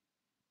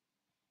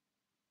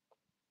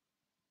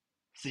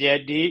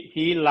 Sayadi,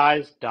 he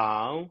lies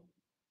down.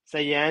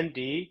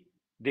 Sayandi,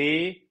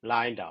 they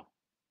lie down.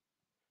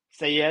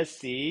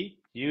 Sayasi,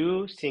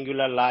 you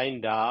singular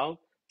lying down.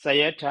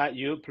 Sayata,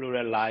 you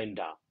plural lying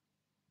down.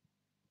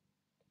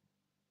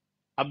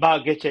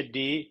 Abba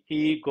Gachadi,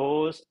 he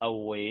goes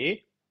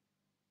away.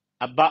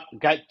 Abba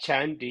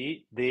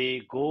Gachandi,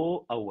 they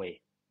go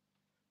away.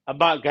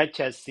 Abba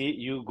Gachasi,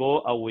 you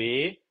go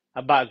away.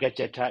 Abba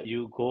Gachata,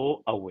 you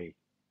go away.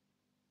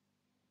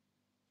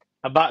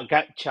 Abba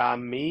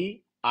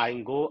Gachami,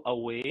 I go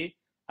away.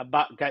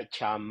 Abba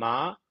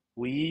Gachama,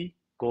 we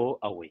go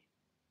away.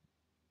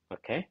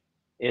 Okay,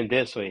 in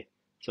this way.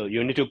 So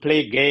you need to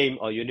play game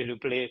or you need to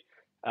play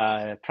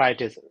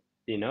practice,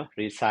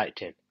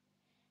 reciting.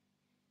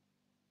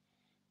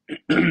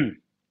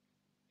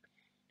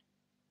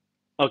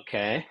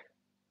 Okay,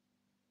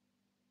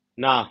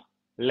 now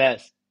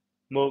let's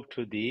move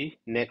to the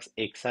next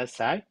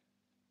exercise.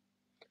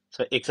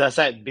 So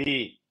exercise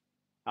B,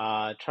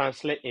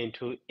 translate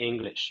into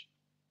English.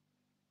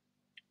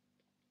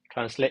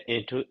 Translate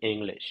into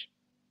English.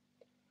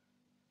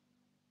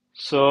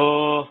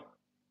 So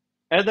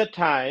at the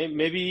time,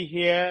 maybe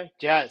here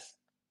just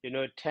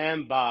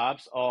 10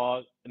 verbs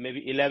or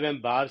maybe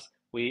 11 verbs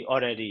we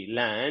already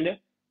learned.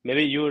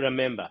 Maybe you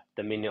remember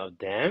the meaning of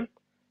them,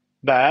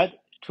 but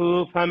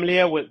too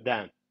familiar with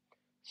them.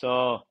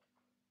 So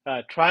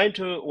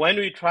when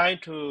we try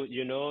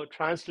to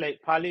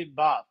translate Pali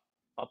verb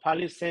or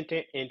Pali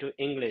sentence into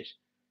English,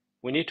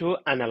 we need to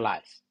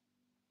analyze.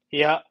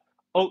 Here,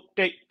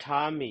 Odek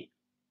Tami.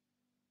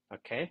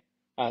 Okay.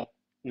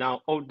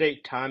 Now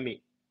Odek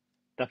Tami.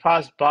 The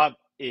first verb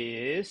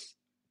is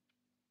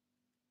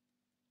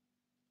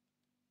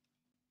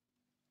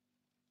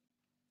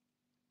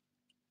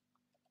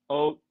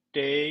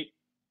Odek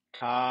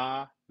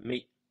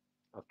Tami.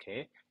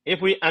 Okay.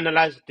 If we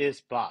analyze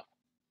this verb,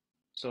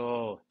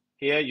 so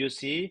here you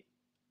see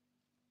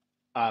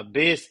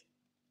base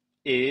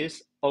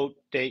is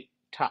Odek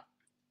Ta.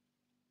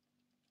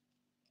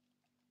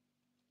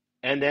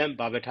 And then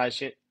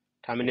verbitation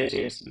termination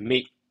is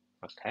me.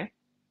 Okay.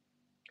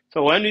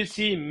 So when we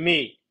see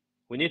me,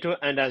 we need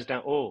to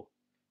understand, oh,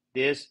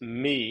 this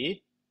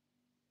me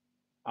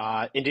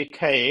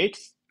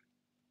indicates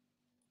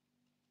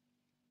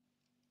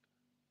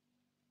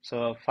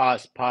so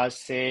first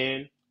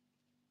person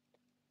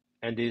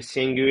and the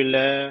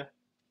singular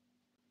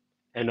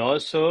and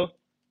also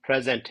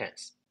present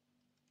tense.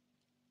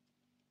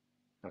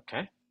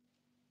 Okay.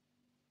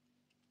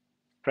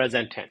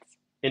 Present tense.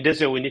 In this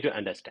way, we need to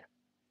understand.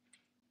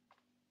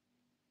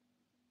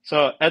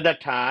 So at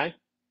that time,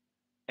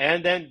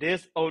 and then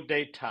this old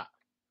data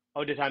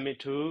means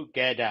to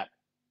get up.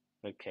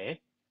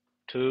 Okay.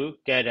 To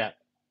get up.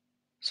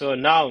 So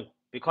now,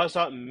 because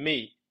of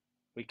me,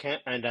 we can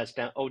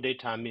understand old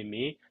data mean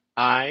me.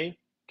 I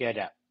get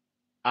up.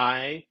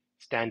 I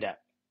stand up.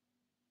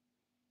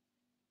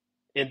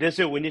 In this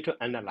way, we need to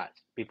analyze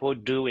before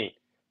doing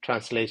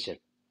translation.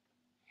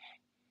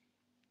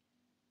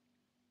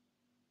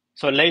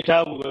 So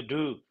later we will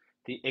do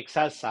the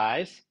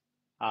exercise.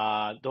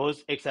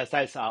 Those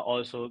exercises are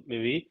also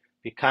maybe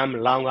become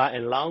longer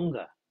and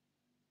longer.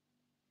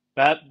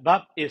 But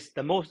verb is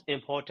the most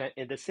important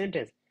in the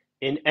sentence.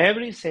 In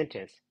every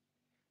sentence,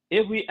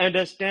 if we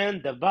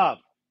understand the verb,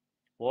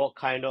 what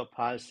kind of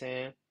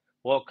person,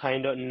 what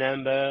kind of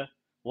number,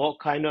 what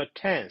kind of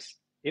tense,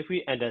 if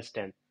we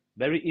understand,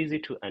 very easy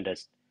to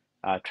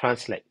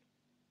translate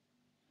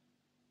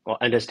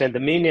or understand the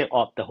meaning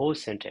of the whole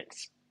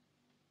sentence.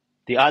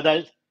 The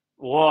other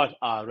words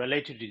are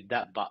related to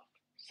that verb,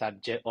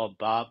 subject or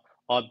verb,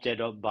 object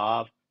or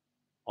verb,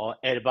 or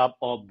adverb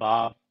or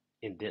verb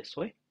in this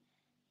way.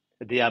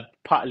 They are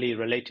partly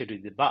related to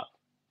the verb.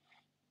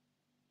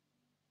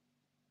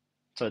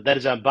 So that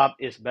is a verb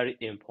is very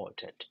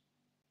important.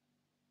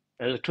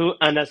 And to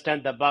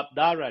understand the verb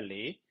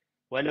thoroughly,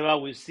 whenever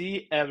we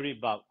see every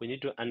verb, we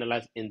need to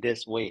analyze in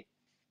this way.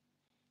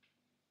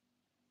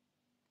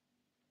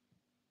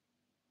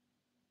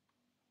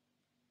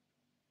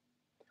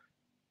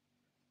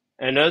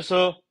 And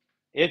also,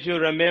 if you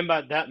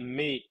remember that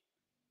me,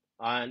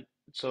 and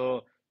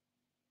so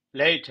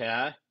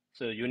later,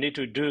 so you need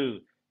to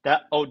do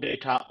that old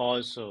data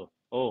also.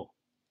 Oh,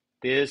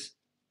 this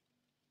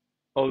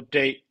old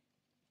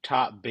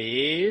data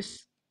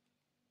base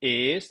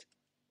is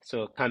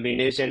so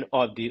combination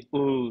of the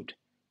old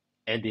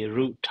and the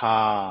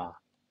router.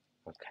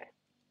 Okay.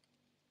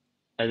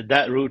 And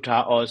that router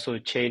also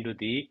change to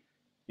the,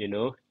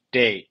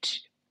 date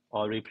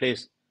or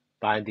replaced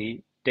by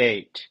the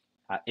date.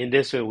 In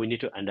this way, we need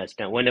to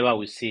understand whenever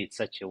we see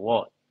such a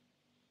word.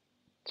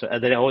 So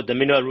at the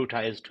meaning of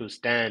router is to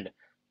stand.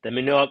 The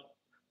meaning of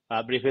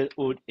previous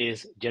would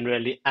is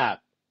generally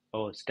up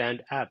or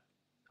stand up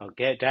or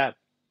get up.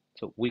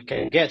 So we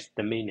can guess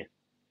the meaning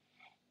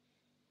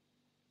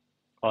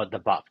of the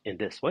verb in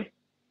this way.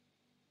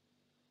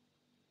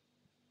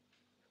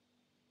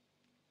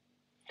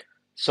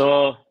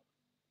 So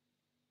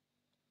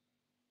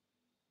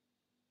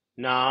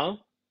now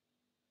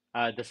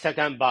the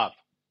second verb.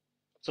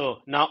 So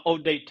now all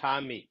day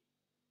time me.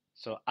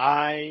 So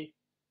I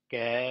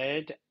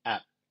get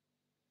up.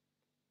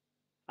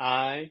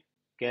 I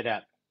get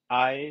up.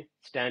 I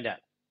stand up.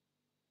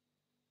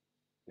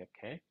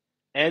 Okay.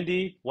 And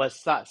the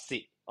what's up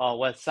see or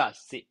what's up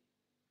see.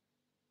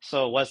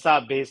 So what's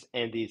up based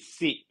on the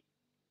see.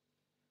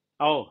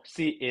 Oh,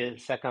 see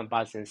is second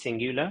person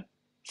singular.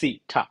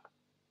 See ta.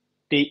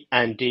 D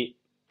and D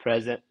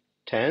present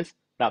tense.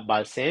 That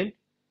person.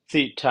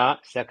 See ta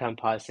second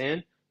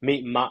person.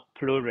 Me ma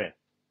plural.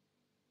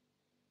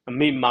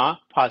 Me ma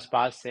past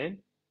person.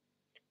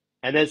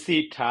 And then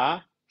see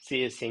ta.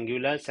 See is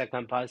singular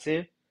second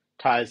person.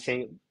 Ta is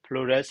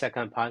plural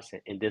second person.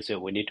 In this way,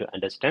 we need to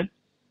understand.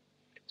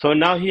 So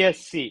now here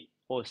see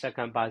or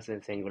second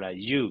person singular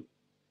you.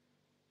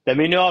 The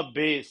meaning of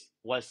base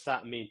what's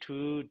that mean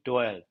to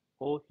dwell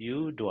or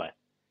you dwell.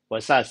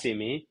 What's that see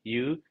mean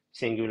you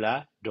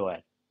singular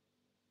dwell.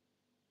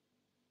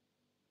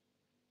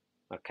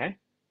 Okay.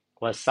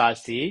 What's that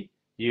see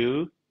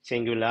you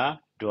singular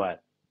dwell.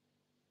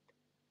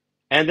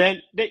 And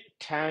then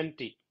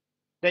dictanti.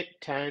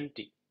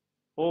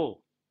 Oh,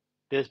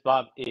 this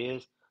verb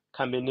is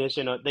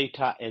combination of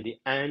data and the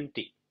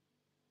anti.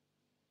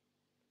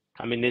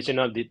 Combination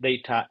of the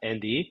data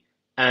and the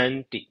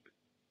anti.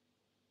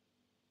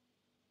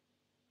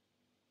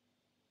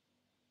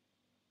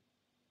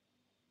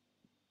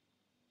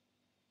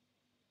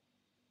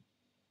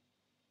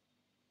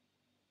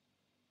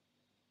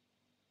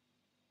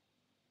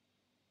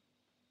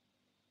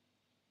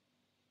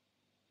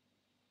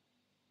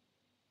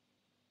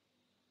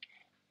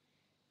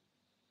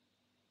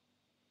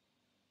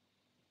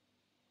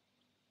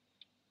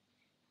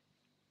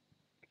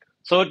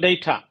 So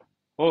data.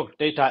 Oh,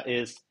 data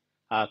is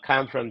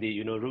come from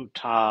the root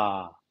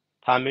ta.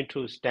 Ta means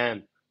to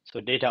stand.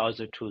 So data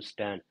also to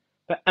stand.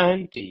 But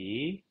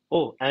anti.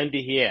 Oh,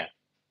 anti here.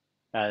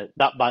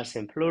 That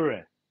person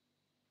plural.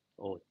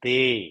 Oh,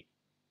 they.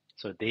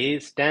 So they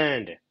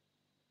stand.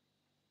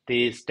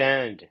 They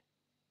stand.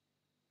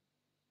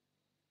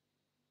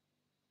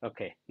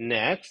 Okay.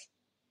 Next.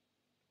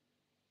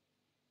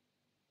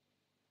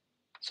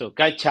 So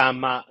gacha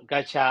ma,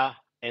 gacha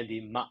and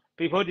the ma.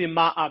 Before the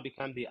ma are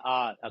become the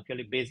r.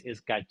 Actually, base is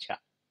gacha.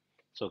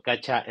 So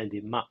gacha and the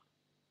ma.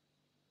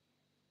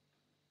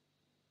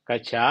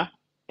 Gacha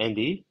and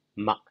the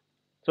ma.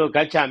 So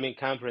gacha mean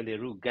come from the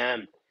root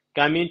gam.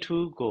 Gam mean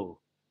to go.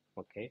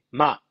 Okay.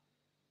 Ma.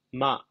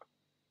 Ma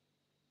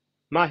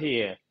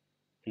here.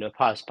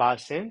 Past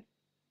person.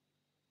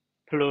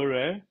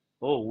 Plural.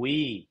 Oh,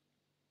 we.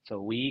 So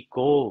we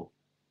go.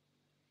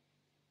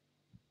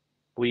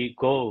 We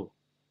go.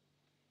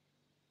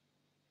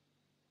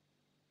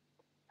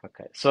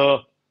 Okay. So,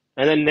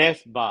 and the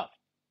next verb.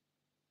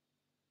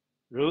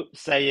 Root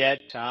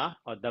sayeta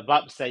or the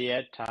verb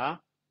sayeta.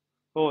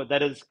 Oh,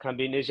 that is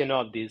combination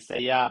of the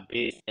saya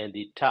base and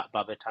the ta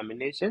verb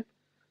termination.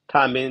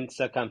 Ta means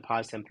second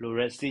person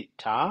plural. Si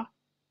ta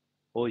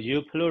or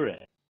you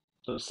plural.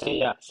 So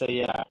saya.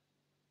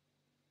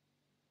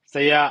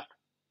 Saya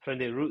from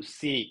the root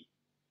C.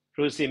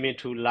 Root C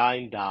means to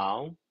lie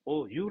down.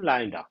 Oh, you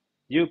lying down.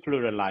 You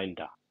plural lying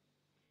down.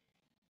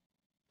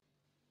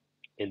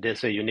 In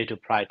this way, you need to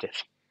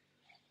practice.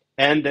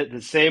 And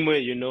the same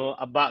way,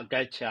 about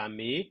gacha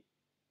me,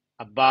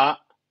 about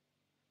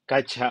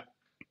gacha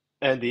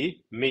and the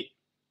me.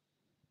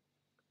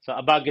 So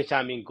about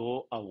gacha means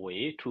go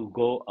away, to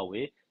go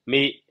away.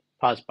 Me,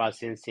 past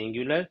person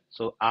singular.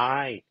 So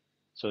I.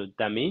 So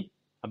that means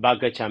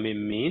about gacha me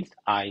means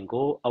I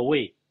go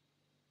away.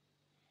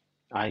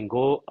 I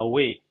go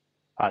away,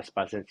 past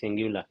person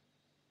singular.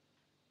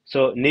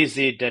 So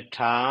nisida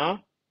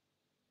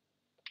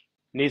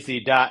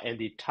and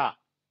the ta.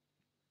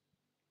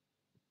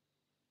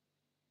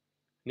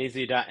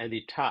 Nisida and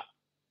the ta.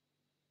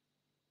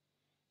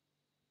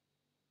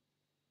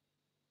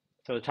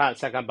 So ta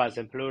second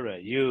person plural,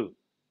 you.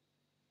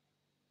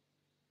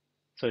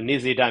 So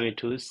nisida means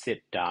to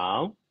sit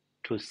down,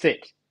 to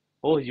sit.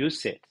 Oh, you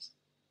sit.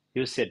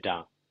 You sit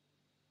down.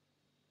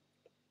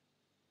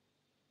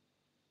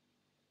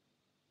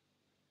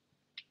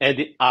 and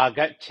the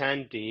Agat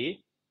Chanti,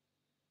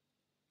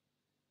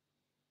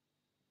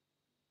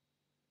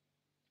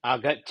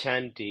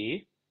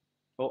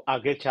 or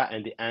Agacha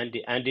and the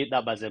Andi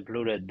that was a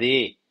plural,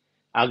 they.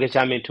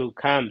 Agacha mean to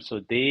come,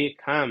 so they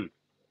come.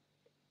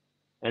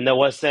 And the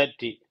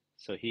Wasati,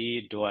 so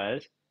he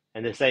dwells.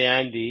 And the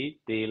Sayandi,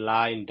 they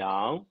lie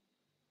down.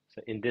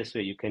 So in this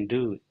way, you can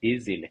do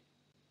easily.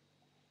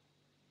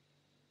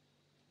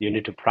 You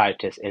need to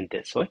practice in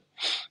this way.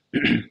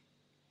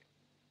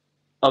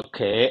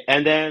 Okay,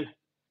 and then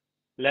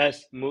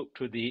let's move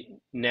to the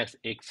next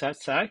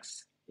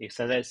exercise.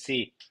 Exercise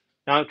C.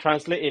 Now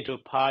translate into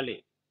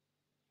Pali.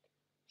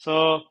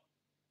 So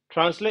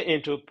translate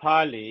into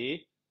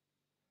Pali.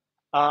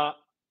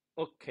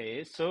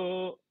 Okay,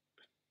 so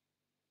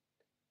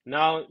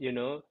now you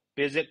know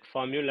basic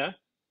formula.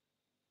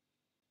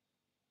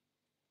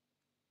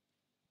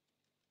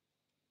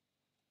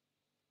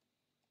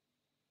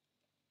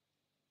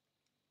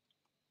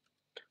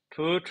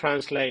 To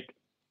translate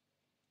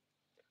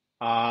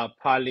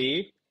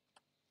Pali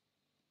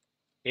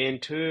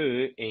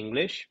into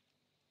English.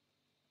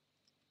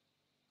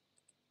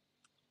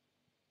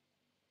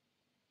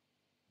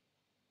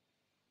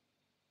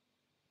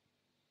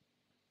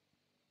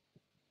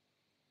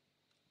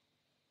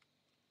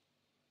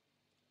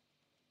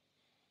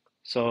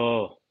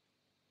 So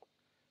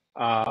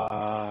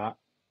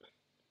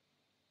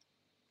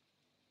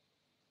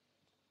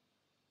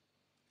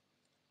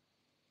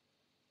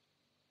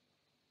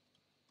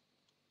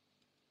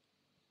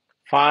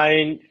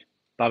find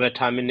verb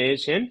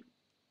termination,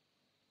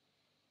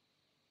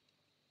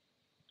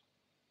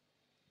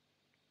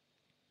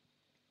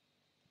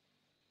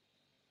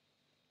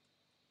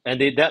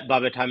 and that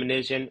verb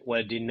termination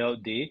will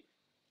denote the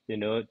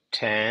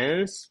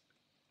tense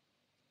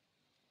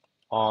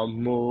or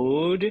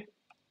mood,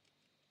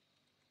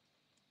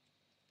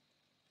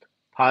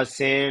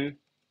 person,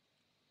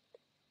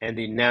 and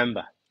the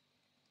number.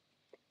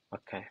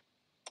 Okay.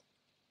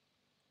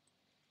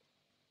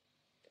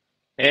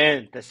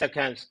 And the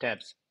second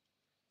steps,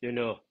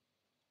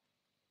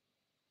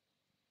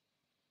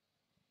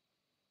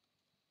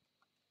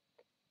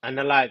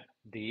 analyze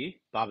the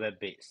verb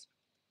base.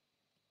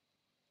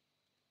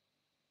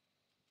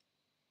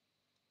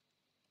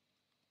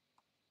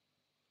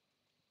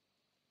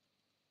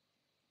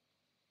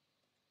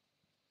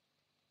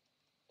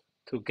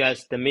 To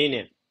guess the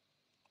meaning.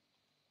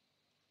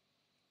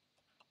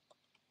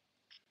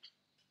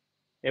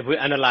 If we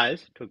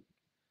analyze to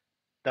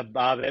the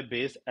verb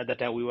base, at the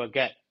time we will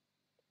get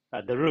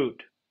the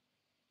root,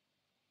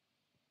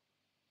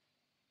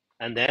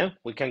 and then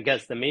we can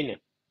guess the meaning.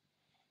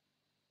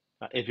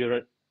 If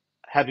you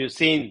have you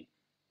seen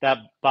that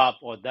verb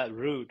or that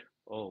root,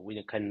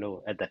 we can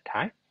know at that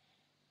time.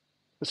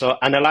 So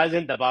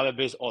analyzing the verb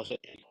base also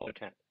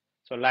important.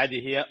 So like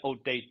here,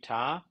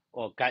 odata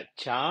or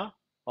gacha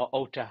or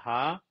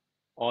otaha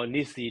or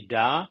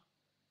nisida.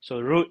 So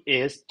root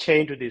is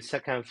changed to the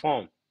second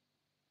form.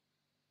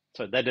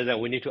 So that is that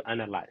we need to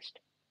analyze.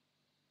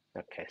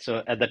 Okay,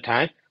 so at the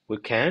time we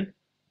can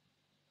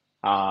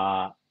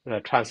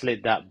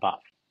translate that verb.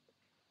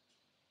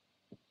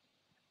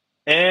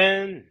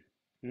 And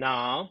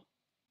now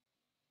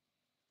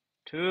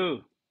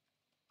to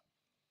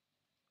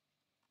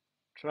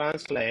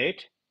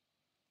translate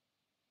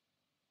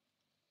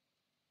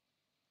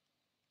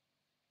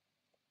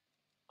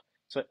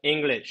so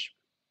English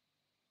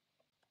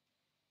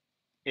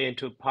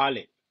into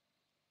Pali.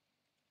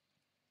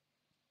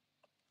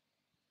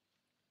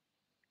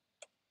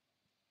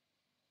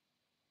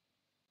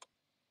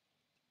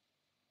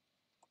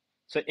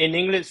 So in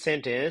English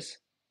sentence,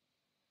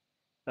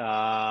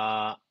 buff,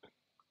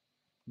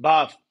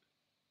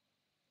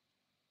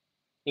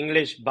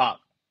 English buff,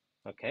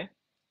 okay,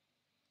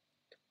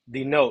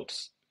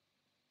 denotes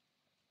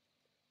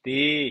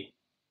the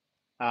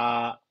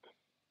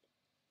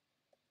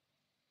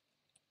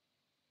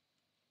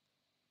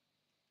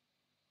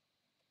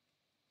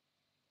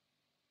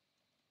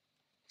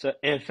so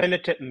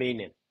infinitive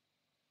meaning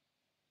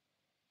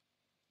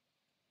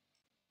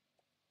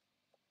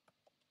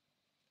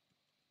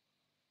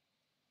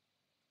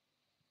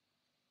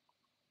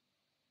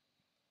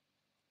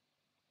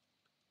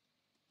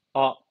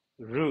or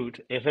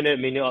root, infinite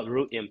meaning of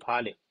root in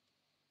Pali.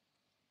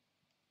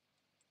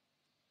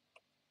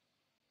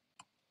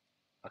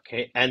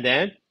 Okay, and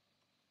then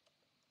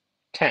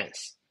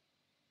tense,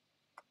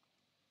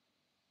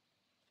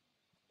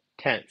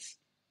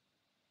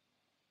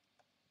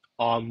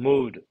 or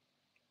mood.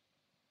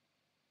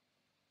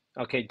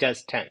 Okay,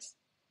 just tense.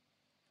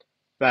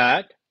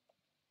 But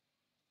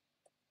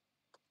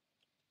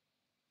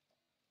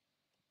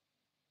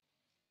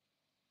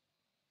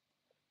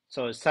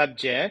so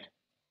subject,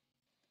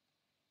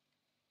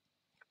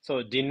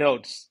 so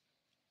denotes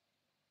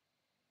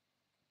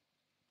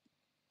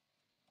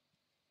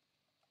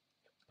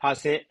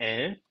person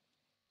and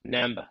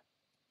number.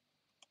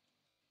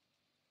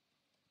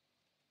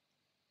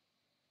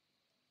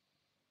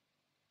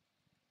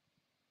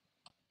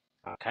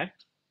 Okay,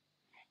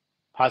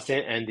 person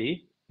and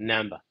the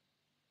number.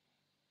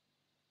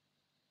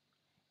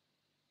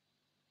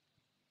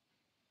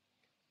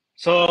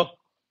 So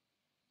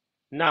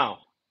now,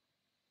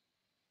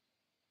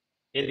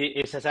 in the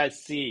exercise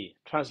C,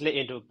 translate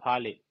into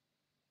Pali.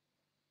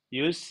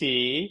 You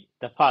see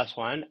the first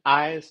one,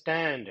 I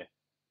stand.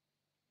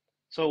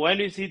 So when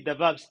you see the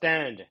verb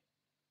stand,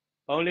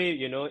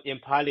 only, in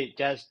Pali,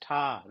 just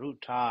ta,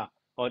 root ta,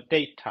 or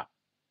data.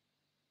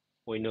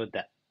 We know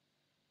that.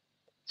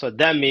 So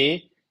that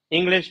means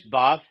English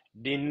verb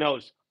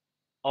denotes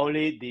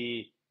only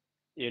the,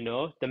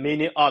 the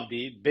meaning of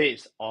the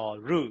base or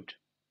root.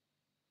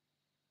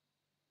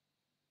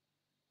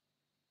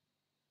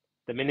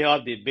 The meaning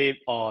of the base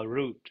or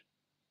root.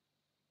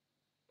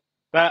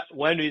 But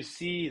when we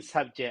see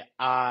subject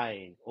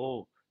I,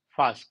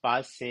 first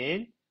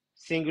person,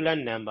 singular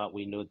number,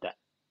 we know that.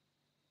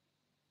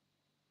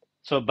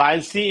 So by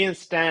seeing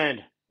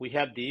stand, we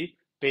have the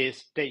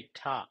base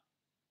data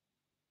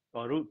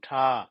or root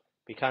ta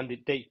become the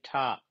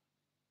data.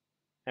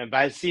 And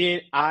by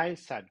seeing I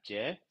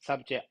subject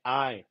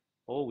I,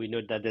 we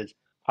know that is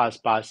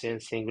first person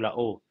singular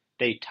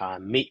data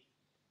me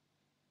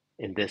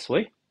in this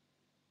way.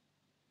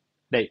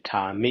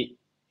 Data me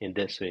in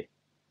this way.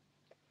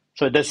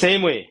 So the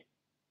same way,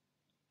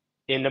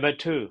 in number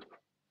 2,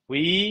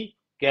 we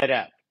get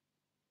up.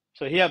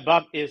 So here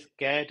verb is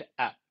get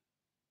up.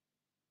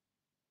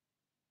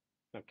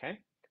 Okay,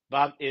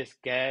 verb is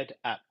get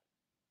up.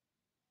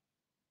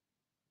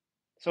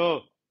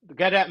 So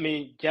get up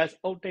means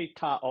just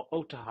otata or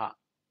otaha.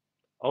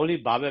 Only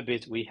verb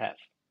base we have.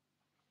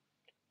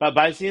 But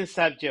by seeing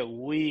subject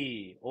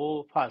we,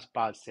 first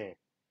person,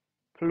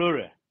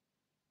 plural,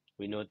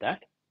 we know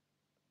that.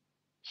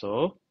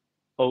 So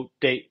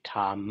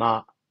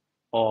otatama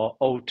or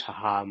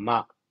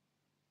otahama,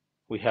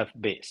 we have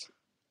base.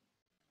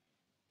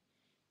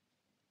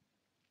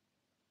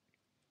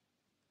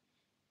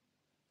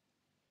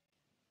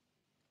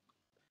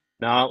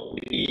 Now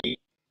we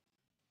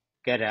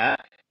get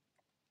up.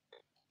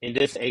 In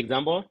this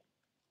example,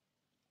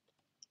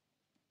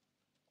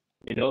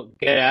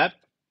 get up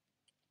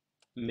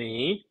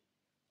mean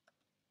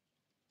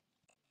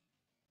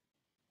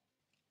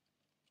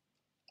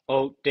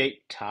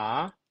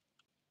otata,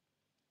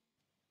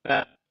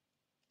 but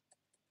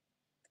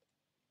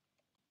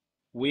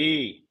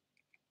we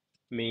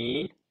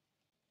mean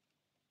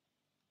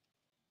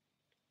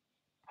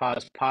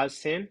past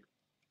person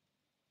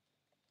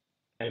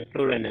and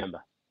plural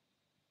number.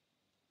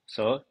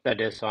 So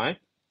that is why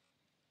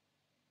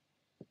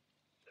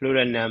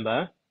plural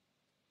number,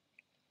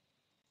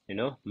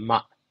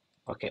 ma.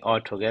 Okay, all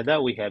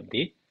together we have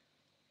the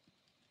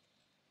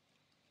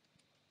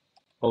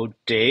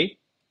ode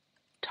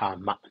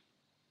tama.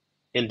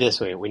 In this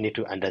way, we need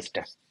to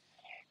understand.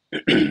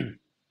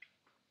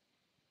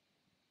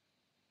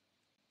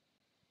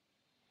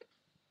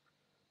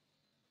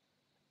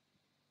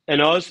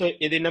 And also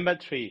in the number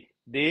 3,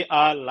 they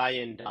are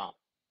lying down.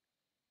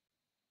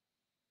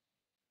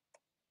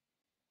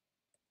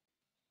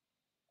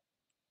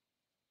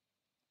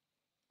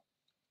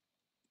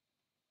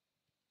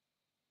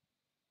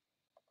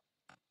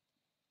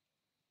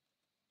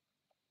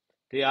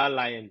 They are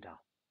lying down.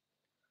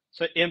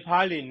 So in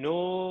Pali,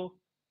 no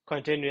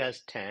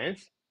continuous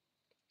tense.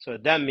 So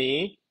that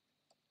means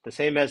the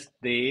same as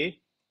they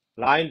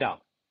lying down.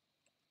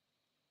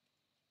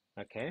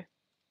 Okay.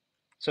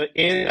 So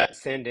in that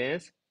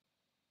sentence,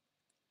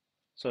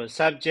 so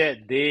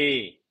subject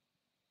they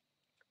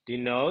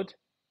denote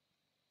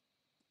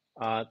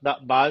the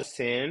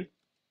person.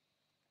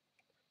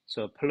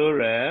 So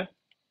plural,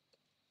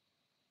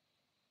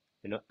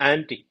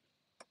 anti.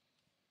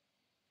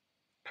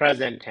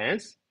 Present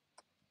tense.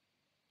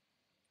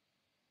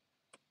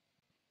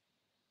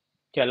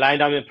 Okay, lying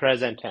down in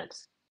present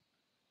tense.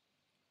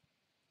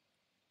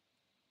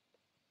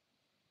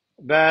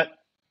 But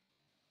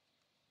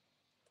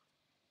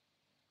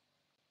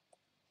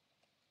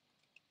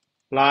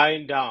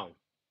lying down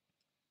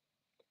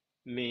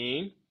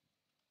mean,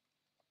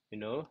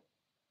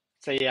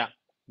 saya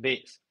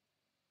base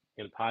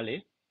in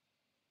Pali.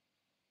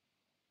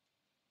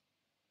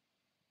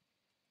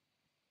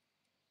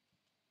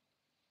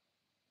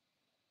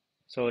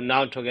 So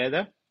now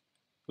together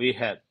we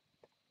have,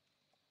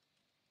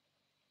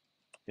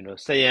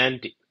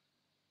 sayandi.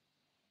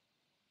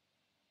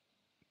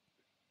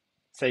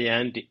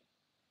 Sayandi.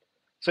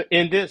 So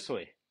in this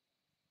way,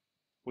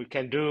 we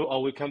can do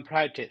or we can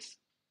practice.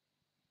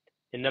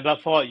 In number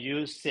 4,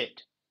 use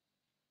sit.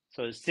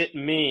 So sit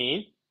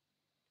mean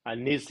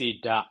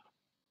nisida.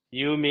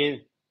 You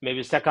mean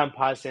maybe second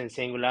person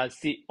singular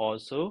sit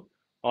also,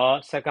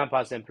 or second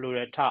person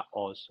plural ta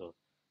also.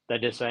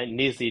 That is why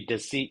nisida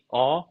sit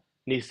or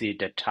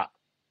nisida ta.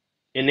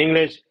 In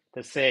English,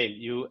 the same.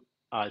 You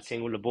are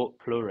singular, both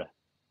plural.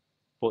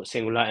 Both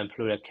singular and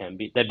plural can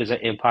be. That is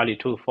in Pali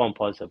 2 form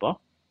possible.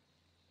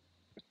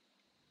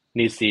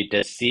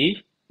 Nisida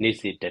si,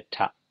 nisida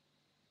ta.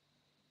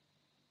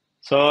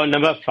 So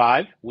number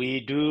 5, we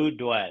do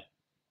dwell.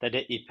 That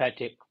is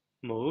emphatic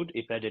mood,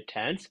 emphatic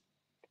tense.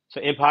 So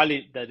in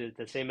Pali, that is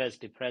the same as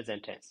the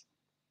present tense.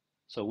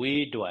 So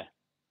we dwell.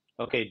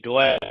 Okay,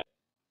 dwell.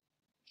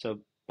 So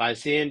by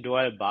seeing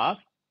dwell verb,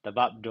 the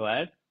verb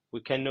dwell,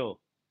 we can know,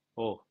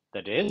 oh,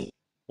 that is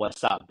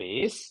wasa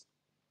base,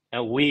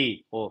 and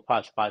we, or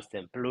past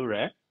and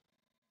plural,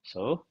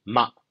 so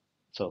ma,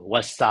 so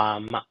wasa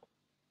ma.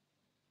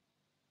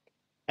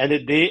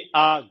 And they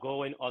are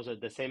going also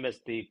the same as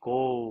they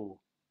go.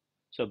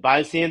 So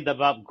by seeing the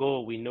verb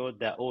go, we know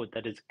that, oh,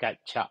 that is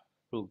gacha,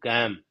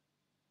 rugam.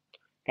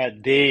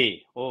 At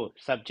they, oh,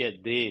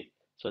 subject they.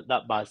 So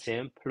that by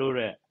saying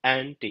plural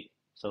anti.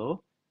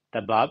 So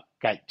the verb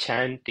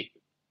gachanti.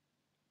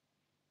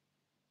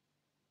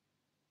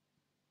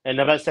 And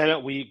number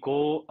 7, we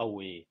go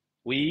away.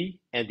 We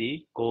and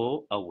they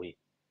go away.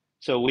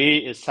 So we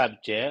is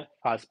subject,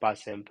 past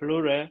person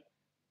plural.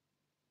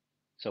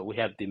 So we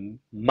have the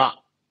ma,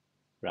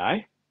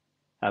 right?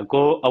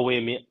 Go away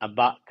means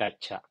abba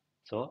gacha.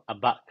 So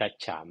abba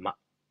gacha ma.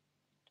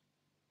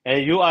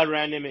 And you are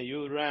running,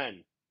 you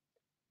run.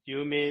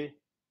 You mean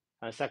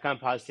a second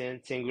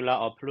person singular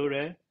or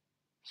plural.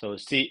 So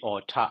see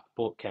or ta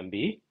both can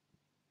be.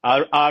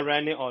 Are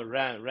running or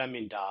ran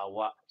mean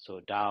dawa.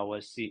 So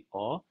dawa see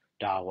or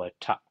dawa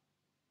ta.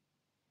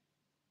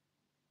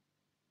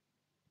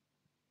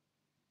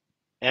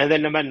 And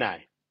then number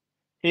 9.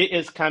 He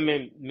is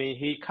coming mean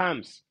he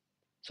comes.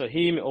 So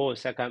he or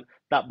second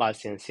that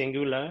person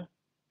singular.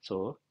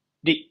 So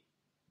di.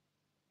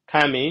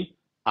 Coming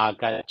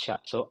agacha.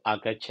 So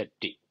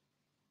agachati.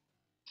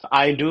 So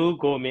I do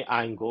go mean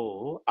I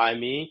go. I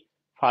mean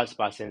first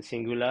person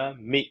singular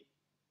me.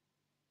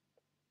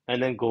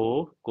 And then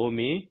go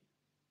me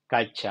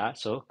gacha.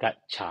 So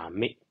gacha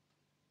me.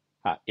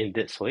 In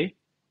this way,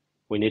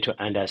 we need to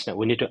understand.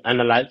 We need to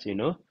analyze,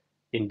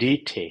 in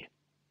detail.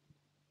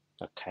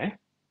 Okay.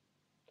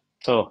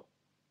 So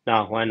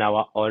now 1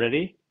 hour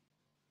already.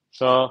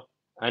 So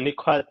any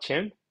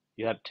question?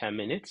 You have 10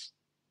 minutes.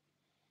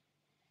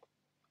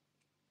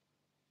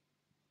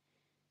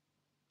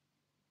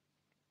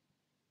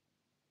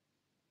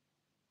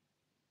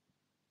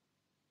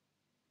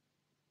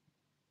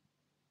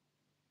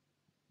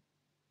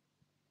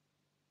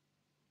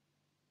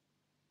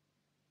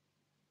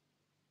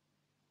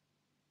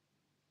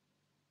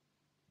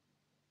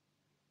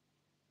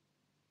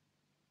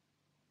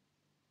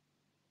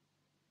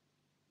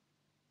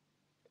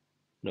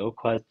 No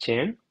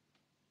question.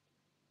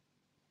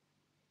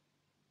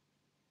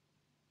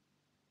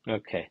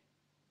 Okay.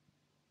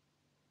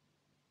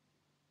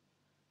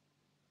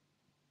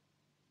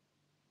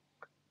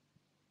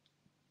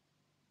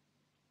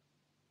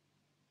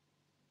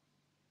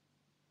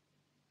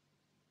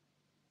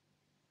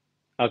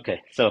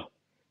 Okay. So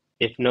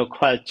if no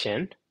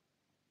question,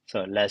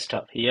 so let's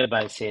stop here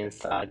by saying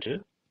sadhu.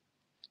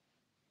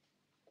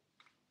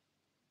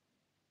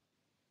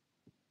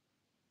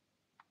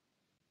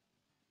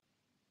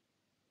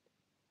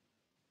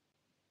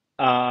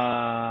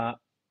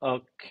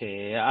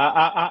 Okay.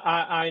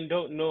 I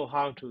don't know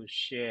how to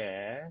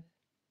share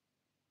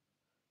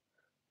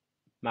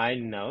my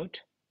note.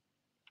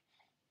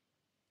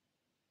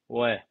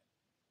 Where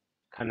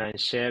can I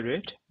share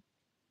it?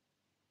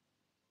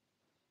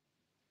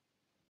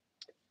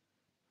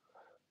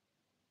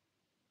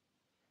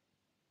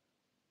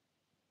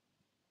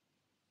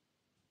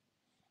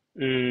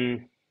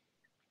 You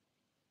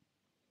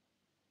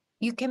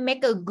can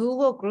make a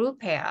Google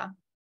group here,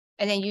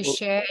 and then you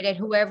share it, and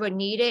whoever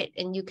need it,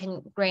 and you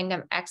can grant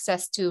them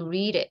access to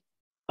read it.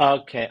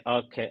 Okay.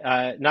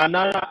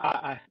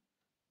 No.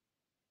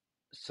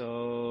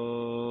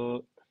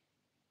 So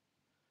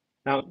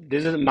now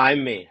this is my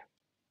mail.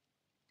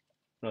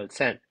 No,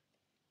 send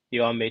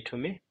your mail to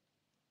me.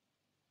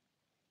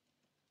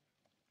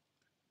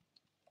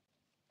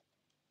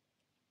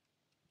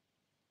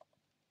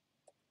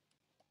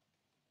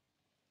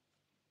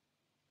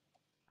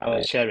 I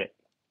will share it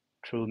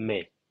through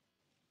mail.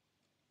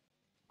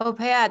 Oh,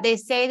 Pia, they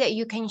say that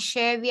you can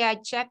share via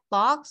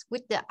checkbox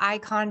with the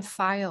icon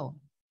file.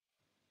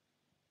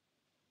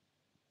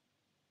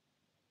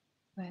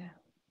 Where?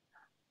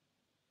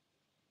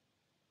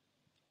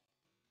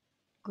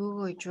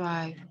 Google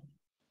Drive.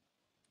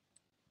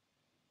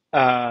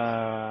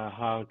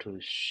 How to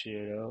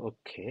share?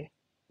 Okay.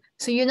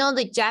 So you know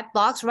the chat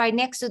box right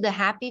next to the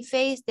happy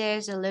face,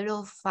 there's a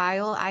little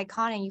file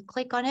icon and you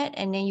click on it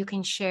and then you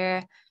can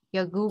share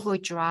your Google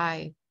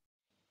Drive.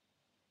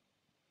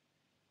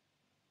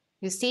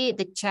 You see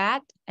the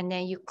chat and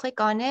then you click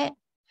on it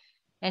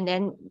and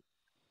then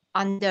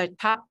on the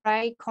top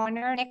right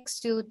corner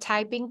next to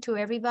typing to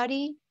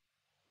everybody,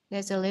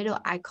 there's a little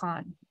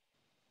icon.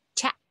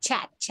 Chat,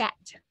 chat, chat.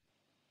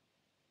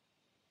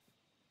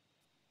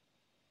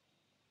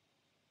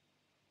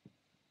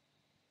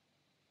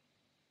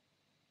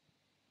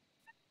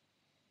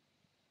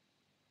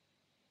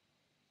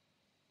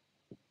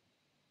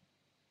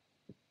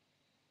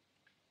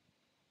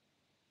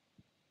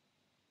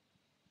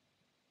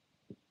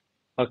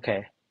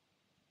 Okay.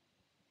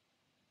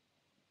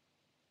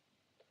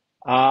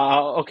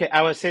 Okay.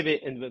 I will save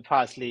it in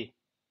Parsley.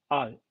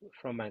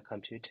 From my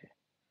computer.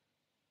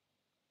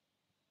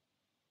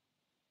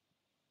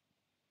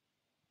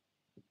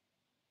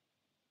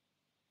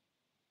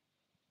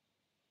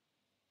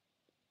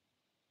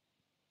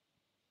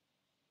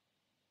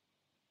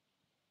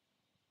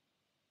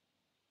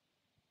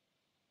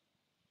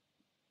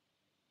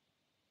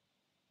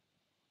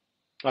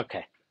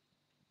 Okay.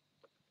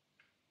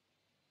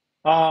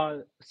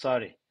 Oh,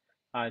 sorry.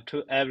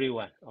 To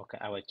everyone. Okay,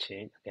 I will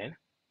change again.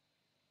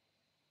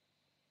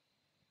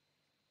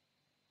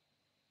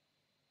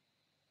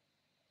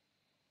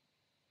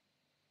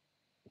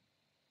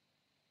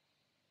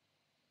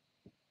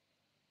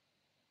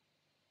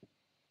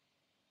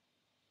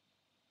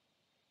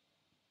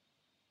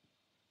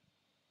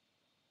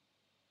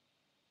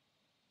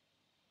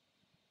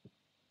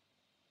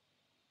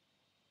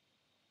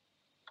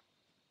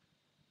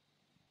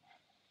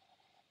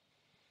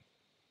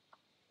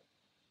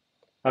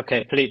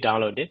 Okay, please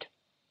download it.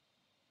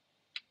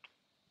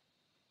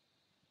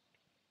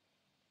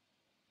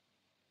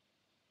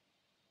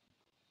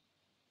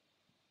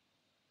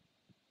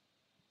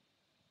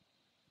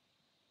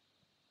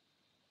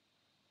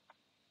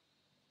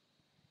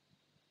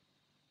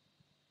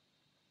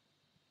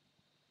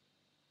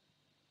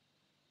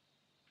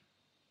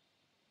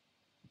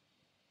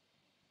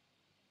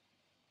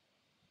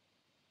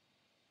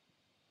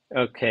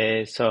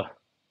 Okay, so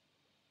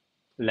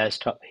let's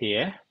stop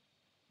here.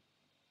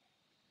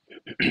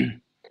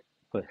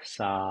 Put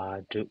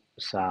sadhu,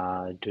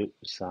 sadhu,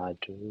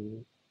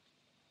 sadhu.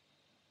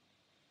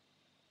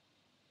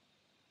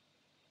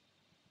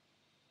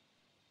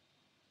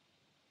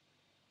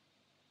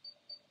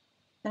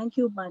 Thank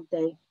you,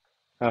 Bante.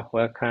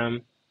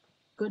 Welcome.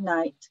 Good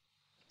night.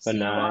 Good See you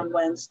night. on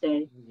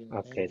Wednesday.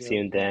 Okay, see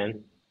you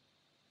then.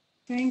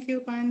 Thank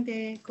you,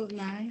 Bante. Good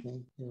night.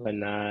 Good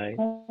night.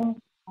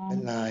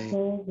 Good night.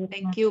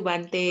 Thank you,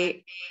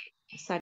 Bante.